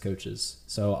fitness coaches.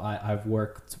 So I've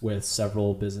worked with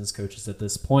several business coaches at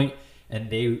this point, and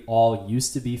they all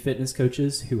used to be fitness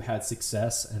coaches who had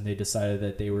success, and they decided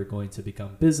that they were going to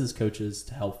become business coaches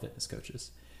to help fitness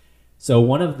coaches. So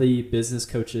one of the business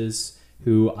coaches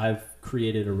who I've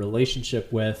created a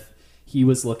relationship with, he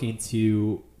was looking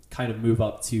to kind of move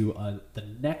up to the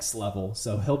next level.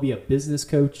 So he'll be a business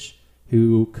coach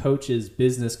who coaches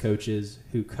business coaches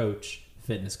who coach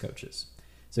fitness coaches.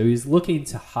 So he's looking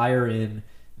to hire in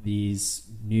these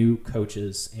new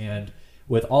coaches. And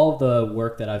with all the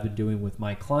work that I've been doing with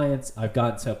my clients, I've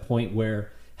gotten to a point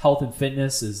where health and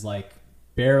fitness is like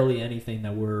barely anything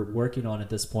that we're working on at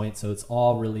this point. So it's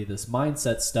all really this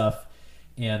mindset stuff.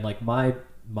 And like my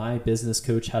business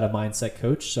coach had a mindset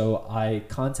coach. So I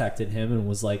contacted him and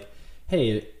was like,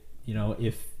 hey,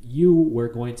 if you were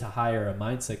going to hire a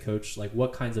mindset coach, like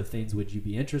what kinds of things would you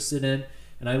be interested in?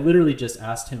 And I literally just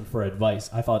asked him for advice.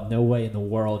 I thought no way in the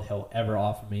world he'll ever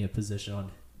offer me a position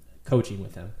on coaching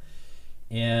with him.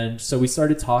 And so we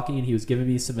started talking, and he was giving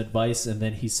me some advice. And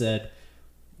then he said,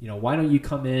 why don't you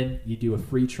come in, you do a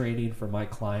free training for my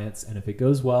clients, and if it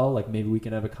goes well, like maybe we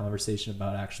can have a conversation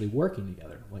about actually working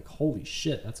together. I'm like, holy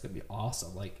shit, that's gonna be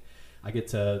awesome. Like I get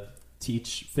to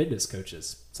teach fitness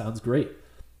coaches. Sounds great.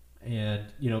 And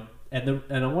and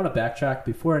I want to backtrack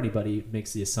before anybody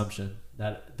makes the assumption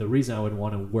that the reason I would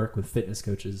want to work with fitness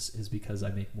coaches is because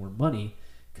I make more money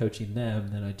coaching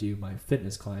them than I do my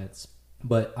fitness clients.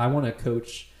 But I want to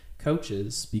coach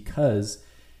coaches because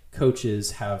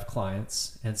coaches have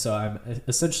clients, and so I'm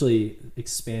essentially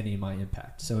expanding my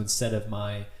impact. So instead of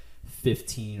my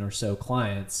 15 or so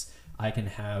clients, I can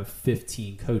have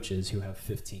 15 coaches who have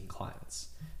 15 clients,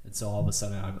 and so all of a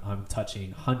sudden I'm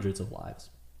touching hundreds of lives.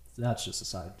 So that's just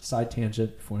a side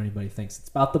tangent before anybody thinks it's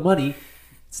about the money.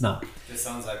 It's not. This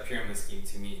sounds like pyramid scheme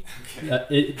to me.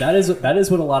 That is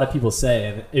what a lot of people say,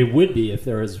 and it would be if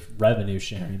there was revenue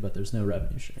sharing, but there's no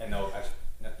revenue sharing. And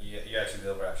you actually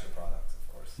deliver actual products,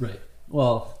 of course. Right.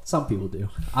 Well, some people do.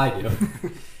 I do.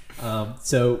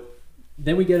 So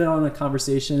then we get on a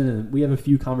conversation, and we have a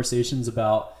few conversations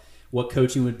about what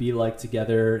coaching would be like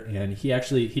together. And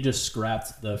he just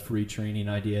scrapped the free training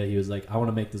idea. He was like, I want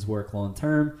to make this work long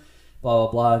term, blah,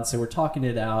 blah, blah. And so we're talking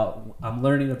it out. I'm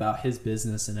learning about his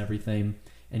business and everything.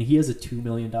 And he has a $2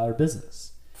 million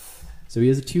business. So he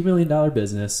has a $2 million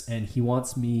business, and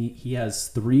he has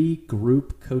 3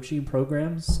 group coaching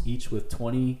programs, each with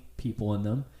 20 people in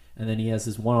them. And then he has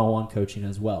his one-on-one coaching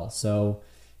as well. So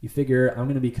you figure I'm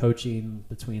going to be coaching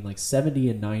between like 70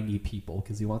 and 90 people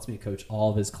because he wants me to coach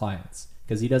all of his clients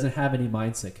because he doesn't have any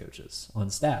mindset coaches on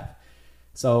staff.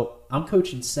 So I'm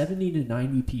coaching 70 to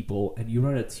 90 people, and you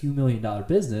run a $2 million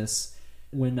business.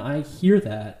 When I hear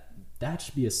that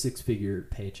should be a 6-figure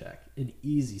paycheck, an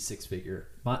easy 6-figure.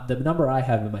 The number I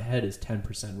have in my head is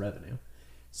 10% revenue.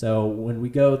 So when we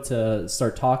go to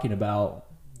start talking about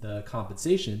the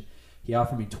compensation, he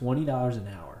offered me $20 an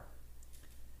hour.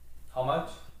 How much?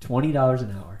 $20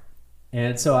 an hour.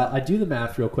 And so I do the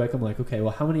math real quick. I'm like, okay,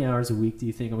 well, how many hours a week do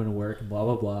you think I'm going to work? And blah,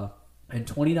 blah, blah. And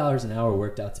 $20 an hour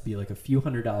worked out to be like a few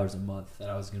 $100s a month that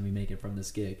I was going to be making from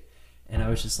this gig. And I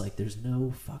was just like, there's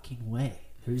no fucking way.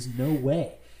 There's no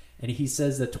way. And he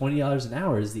says that $20 an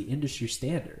hour is the industry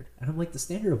standard. And I'm like, the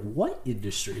standard of what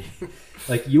industry?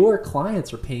 Like, your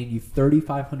clients are paying you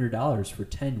 $3,500 for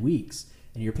 10 weeks.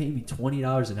 And you're paying me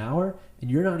 $20 an hour,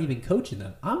 and you're not even coaching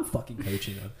them. I'm fucking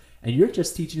coaching them. And you're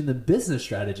just teaching them business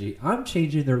strategy. I'm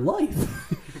changing their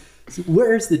life. So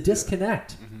where's the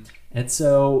disconnect? Mm-hmm. And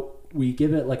so we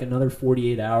give it like another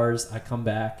 48 hours. I come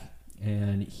back,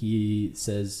 and he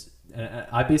says, and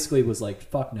I basically was like,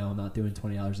 fuck no, I'm not doing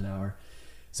 $20 an hour.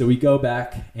 So we go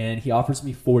back, and he offers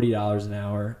me $40 an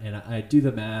hour. And I do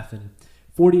the math, and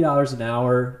 $40 an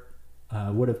hour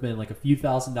would have been like a few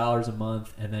 $1,000s a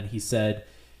month. And then he said,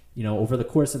 over the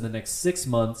course of the next 6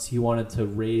 months, he wanted to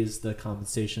raise the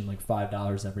compensation like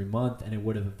 $5 every month, and it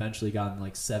would have eventually gotten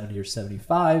like 70 or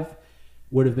 75,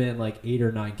 would have been like 8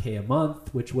 or 9K a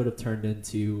month, which would have turned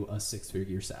into a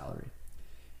 6-figure salary.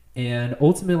 And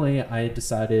ultimately, I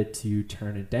decided to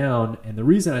turn it down. And the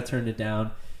reason I turned it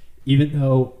down, even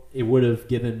though it would have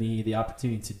given me the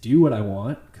opportunity to do what I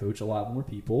want, coach a lot more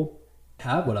people,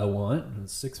 have what I want,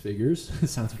 6 figures,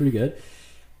 sounds pretty good.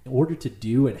 In order to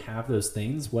do and have those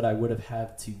things, what I would have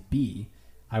had to be,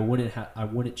 I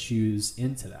wouldn't choose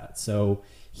into that. So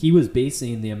he was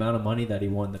basing the amount of money that he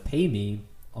wanted to pay me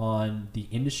on the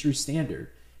industry standard.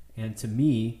 And to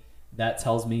me, that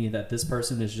tells me that this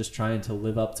person is just trying to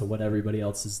live up to what everybody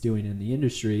else is doing in the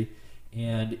industry.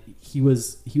 And he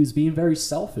was being very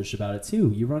selfish about it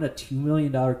too. You run a $2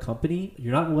 million company.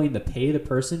 You're not willing to pay the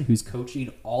person who's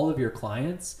coaching all of your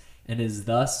clients and is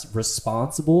thus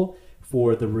responsible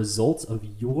for the results of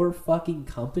your fucking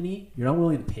company. You're not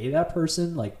willing to pay that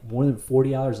person like more than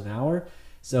 $40 an hour.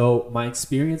 So my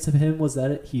experience of him was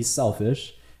that he's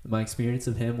selfish. My experience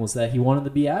of him was that he wanted to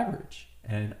be average.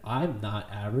 And I'm not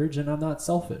average, and I'm not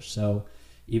selfish. So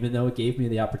even though it gave me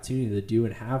the opportunity to do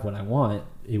and have what I want,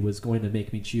 it was going to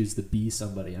make me choose to be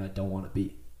somebody I don't want to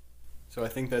be. So I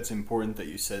think that's important that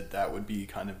you said that would be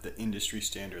kind of the industry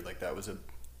standard. Like, that was a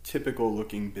typical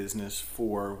looking business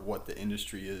for what the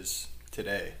industry is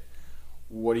today.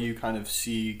 What do you kind of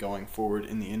see going forward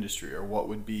in the industry, or what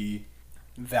would be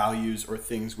values or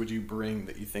things would you bring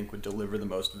that you think would deliver the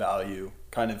most value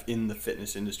kind of in the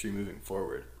fitness industry moving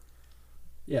forward?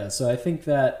 Yeah, so I think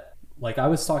that, like I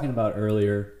was talking about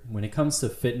earlier, when it comes to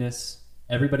fitness,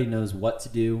 everybody knows what to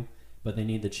do, but they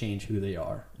need to change who they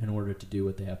are in order to do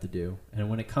what they have to do. And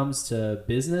when it comes to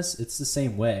business, it's the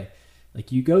same way.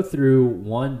 Like, you go through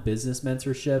one business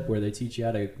mentorship where they teach you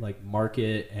how to like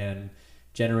market and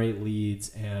generate leads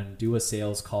and do a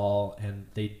sales call, and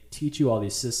they teach you all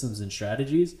these systems and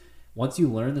strategies. once you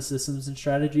learn the systems and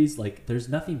strategies, like there's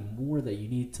nothing more that you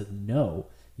need to know.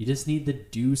 You just need to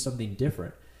do something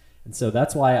different. And so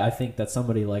that's why I think that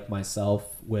somebody like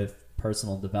myself with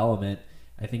personal development,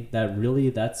 I think that really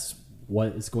that's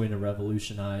what is going to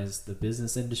revolutionize the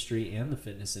business industry and the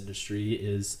fitness industry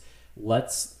is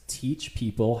let's teach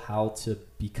people how to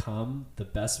become the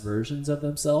best versions of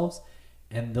themselves,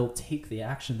 and they'll take the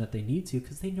action that they need to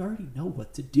because they already know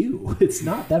what to do. It's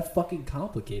not that fucking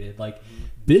complicated. Like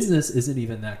business isn't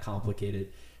even that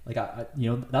complicated. Like I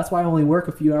that's why I only work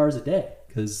a few hours a day,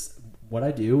 because what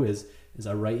I do is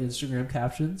I write Instagram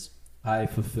captions, I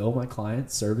fulfill my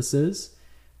clients' services,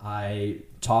 I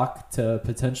talk to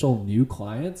potential new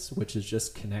clients, which is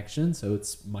just connection. So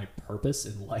it's my purpose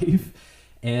in life.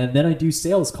 And then I do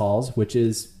sales calls, which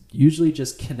is usually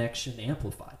just connection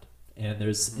amplified. And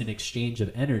there's an exchange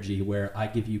of energy where I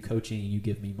give you coaching and you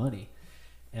give me money.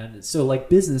 And so like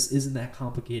business isn't that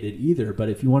complicated either. But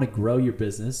if you want to grow your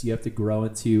business, you have to grow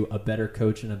into a better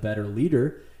coach and a better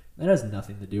leader. That has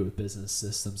nothing to do with business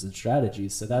systems and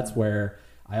strategies. So that's where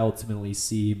I ultimately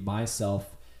see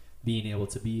myself being able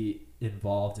to be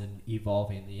involved in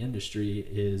evolving the industry.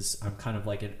 Is I'm kind of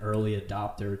like an early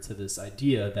adopter to this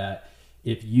idea that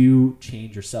if you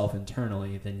change yourself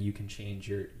internally, then you can change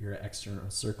your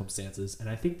external circumstances. And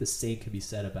I think the same can be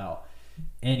said about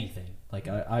anything. Like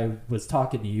I was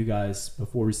talking to you guys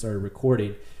before we started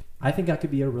recording. I think I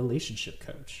could be a relationship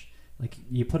coach. Like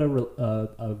you put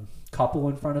a couple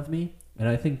in front of me, and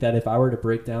I think that if I were to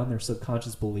break down their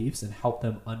subconscious beliefs and help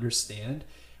them understand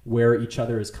where each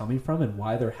other is coming from and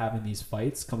why they're having these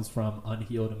fights comes from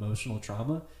unhealed emotional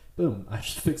trauma, boom, I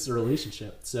just fixed the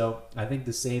relationship. So I think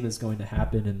the same is going to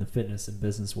happen in the fitness and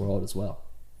business world as well.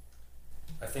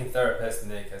 I think therapist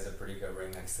Nick has a pretty good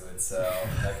ring next to it, so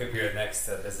that could be your next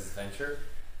business venture.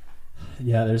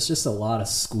 Yeah, there's just a lot of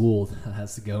school that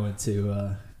has to go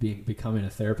into becoming a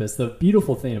therapist. The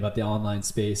beautiful thing about the online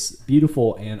space,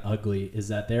 beautiful and ugly, is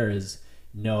that there is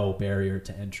no barrier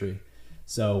to entry.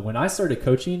 So when I started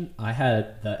coaching, I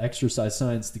had the exercise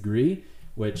science degree,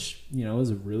 which, you know,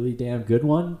 is a really damn good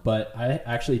one, but I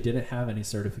actually didn't have any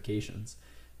certifications.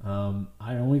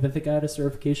 I don't even think I had a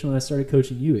certification when I started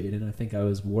coaching you, Aiden. I think I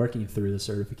was working through the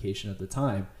certification at the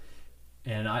time.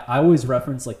 And I always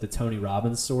reference like the Tony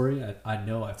Robbins story. I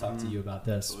know I've talked to you about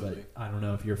this, Absolutely. but I don't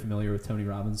know if you're familiar with Tony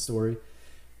Robbins' story.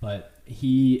 But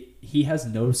he has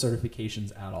no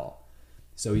certifications at all.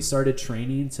 So he started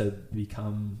training to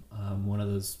become one of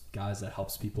those guys that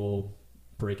helps people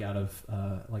break out of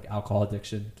like alcohol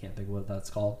addiction. Can't think of what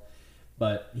that's called.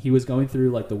 But he was going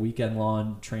through like the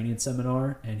weekend-long training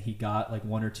seminar, and he got like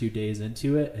 1 or 2 days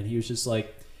into it, and he was just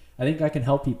like, I think I can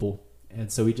help people.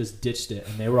 And so he just ditched it.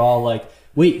 And they were all like,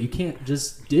 wait, you can't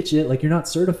just ditch it. Like, you're not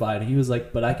certified. And he was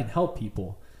like, but I can help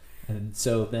people. And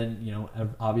so then, you know,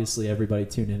 obviously everybody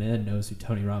tuning in knows who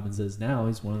Tony Robbins is now.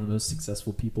 He's one of the most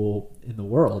successful people in the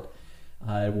world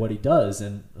at what he does.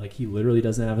 And like, he literally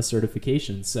doesn't have a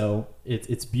certification. So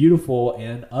it's beautiful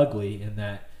and ugly in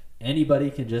that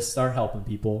anybody can just start helping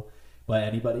people, but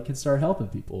anybody can start helping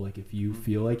people. Like, if you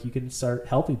feel like you can start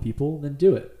helping people, then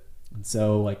do it. And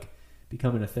so like,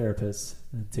 becoming a therapist,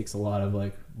 it takes a lot of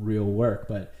like real work,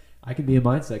 but I can be a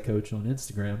mindset coach on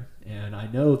Instagram. And I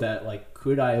know that like,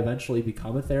 could I eventually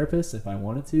become a therapist if I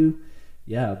wanted to?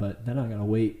 Yeah, but then I gotta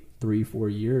wait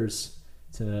 3-4 years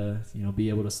to, you know, be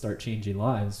able to start changing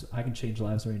lives. I can change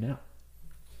lives right now.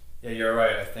 Yeah, you're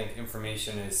right. I think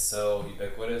information is so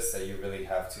ubiquitous that you really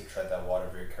have to tread that water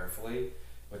very carefully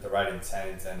with the right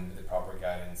intent and with the proper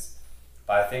guidance.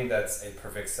 But I think that's a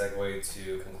perfect segue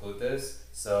to conclude this.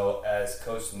 So as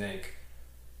Coach Nick,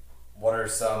 what are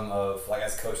some of, like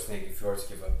as Coach Nick, if you were to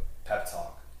give a pep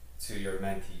talk to your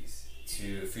mentees,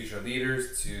 to future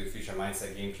leaders, to future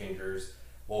mindset game changers,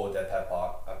 what would that pep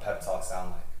talk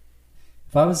sound like?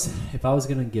 If I was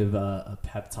going to give a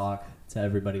pep talk to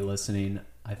everybody listening,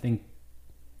 I think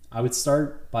I would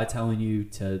start by telling you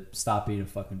to stop being a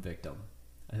fucking victim.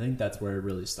 I think that's where it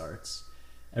really starts.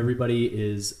 Everybody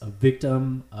is a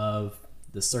victim of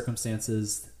the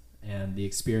circumstances and the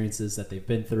experiences that they've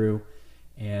been through.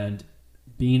 And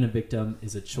being a victim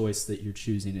is a choice that you're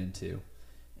choosing into.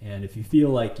 And if you feel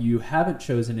like you haven't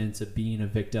chosen into being a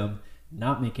victim,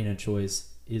 not making a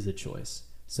choice is a choice.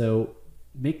 So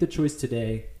make the choice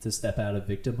today to step out of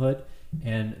victimhood,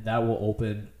 and that will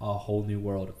open a whole new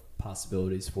world of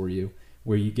possibilities for you,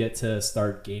 where you get to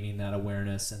start gaining that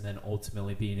awareness and then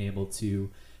ultimately being able to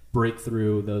break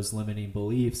through those limiting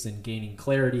beliefs and gaining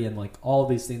clarity and like all of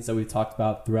these things that we've talked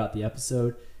about throughout the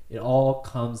episode. It all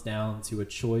comes down to a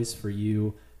choice for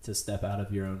you to step out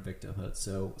of your own victimhood.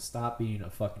 So stop being a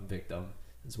fucking victim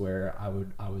is where I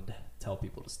would tell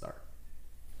people to start.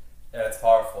 Yeah, it's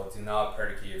powerful. Do not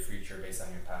predicate your future based on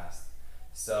your past.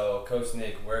 So, Coach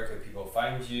Nick, where could people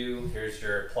find you? Here's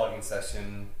your plugging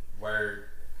session. Where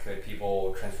could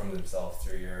people transform themselves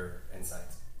through your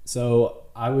insights? So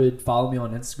I would follow me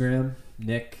on Instagram,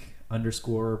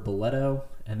 Nick_Boleto,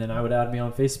 and then I would add me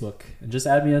on Facebook and just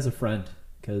add me as a friend,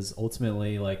 because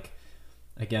ultimately, like,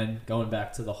 again, going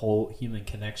back to the whole human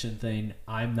connection thing,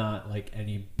 I'm not like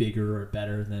any bigger or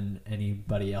better than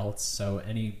anybody else. So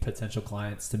any potential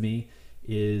clients to me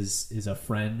is a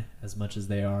friend as much as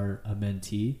they are a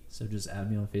mentee. So just add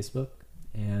me on Facebook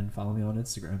and follow me on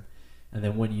Instagram. And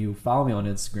then when you follow me on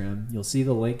Instagram, you'll see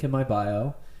the link in my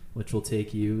bio, which will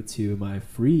take you to my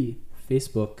free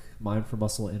Facebook Mind for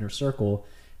Muscle Inner Circle,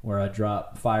 where I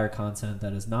drop fire content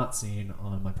that is not seen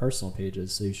on my personal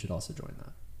pages. So you should also join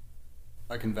that.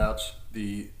 I can vouch.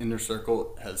 The Inner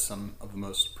Circle has some of the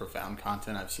most profound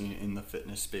content I've seen in the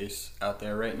fitness space out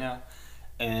there right now.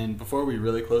 And before we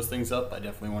really close things up, I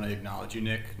definitely want to acknowledge you,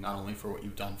 Nick, not only for what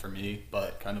you've done for me,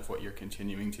 but kind of what you're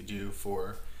continuing to do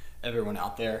for everyone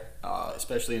out there,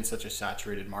 especially in such a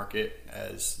saturated market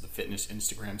as the fitness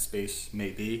Instagram space may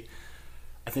be.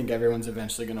 I think everyone's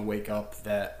eventually going to wake up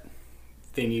that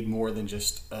they need more than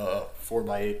just a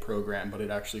 4x8 program, but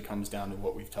it actually comes down to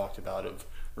what we've talked about of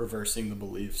reversing the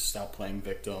beliefs, stop playing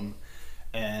victim.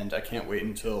 And I can't wait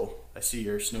until I see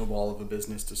your snowball of a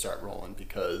business to start rolling,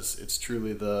 because it's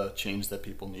truly the change that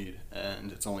people need,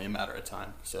 and it's only a matter of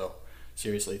time. So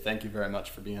seriously, thank you very much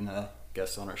for being a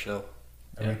guest on our show.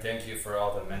 And thank you for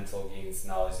all the mental gains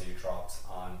knowledge that you dropped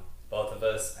on both of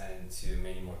us and to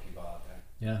many more people out there.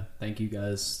 Yeah, thank you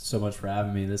guys so much for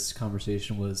having me. This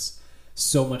conversation was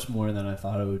so much more than I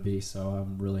thought it would be, so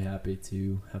I'm really happy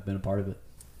to have been a part of it.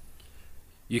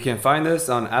 You can find us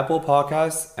on Apple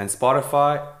Podcasts and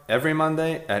Spotify every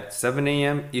Monday at 7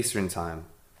 a.m. Eastern Time.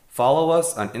 Follow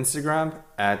us on Instagram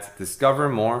at Discover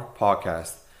More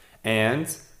Podcast.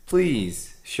 And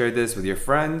please share this with your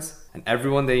friends and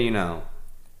everyone that you know.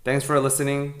 Thanks for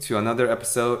listening to another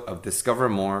episode of Discover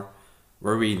More,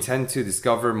 where we intend to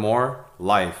discover more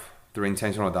life through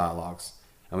intentional dialogues.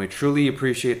 And we truly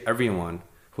appreciate everyone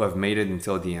who have made it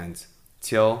until the end.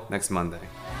 Till next Monday.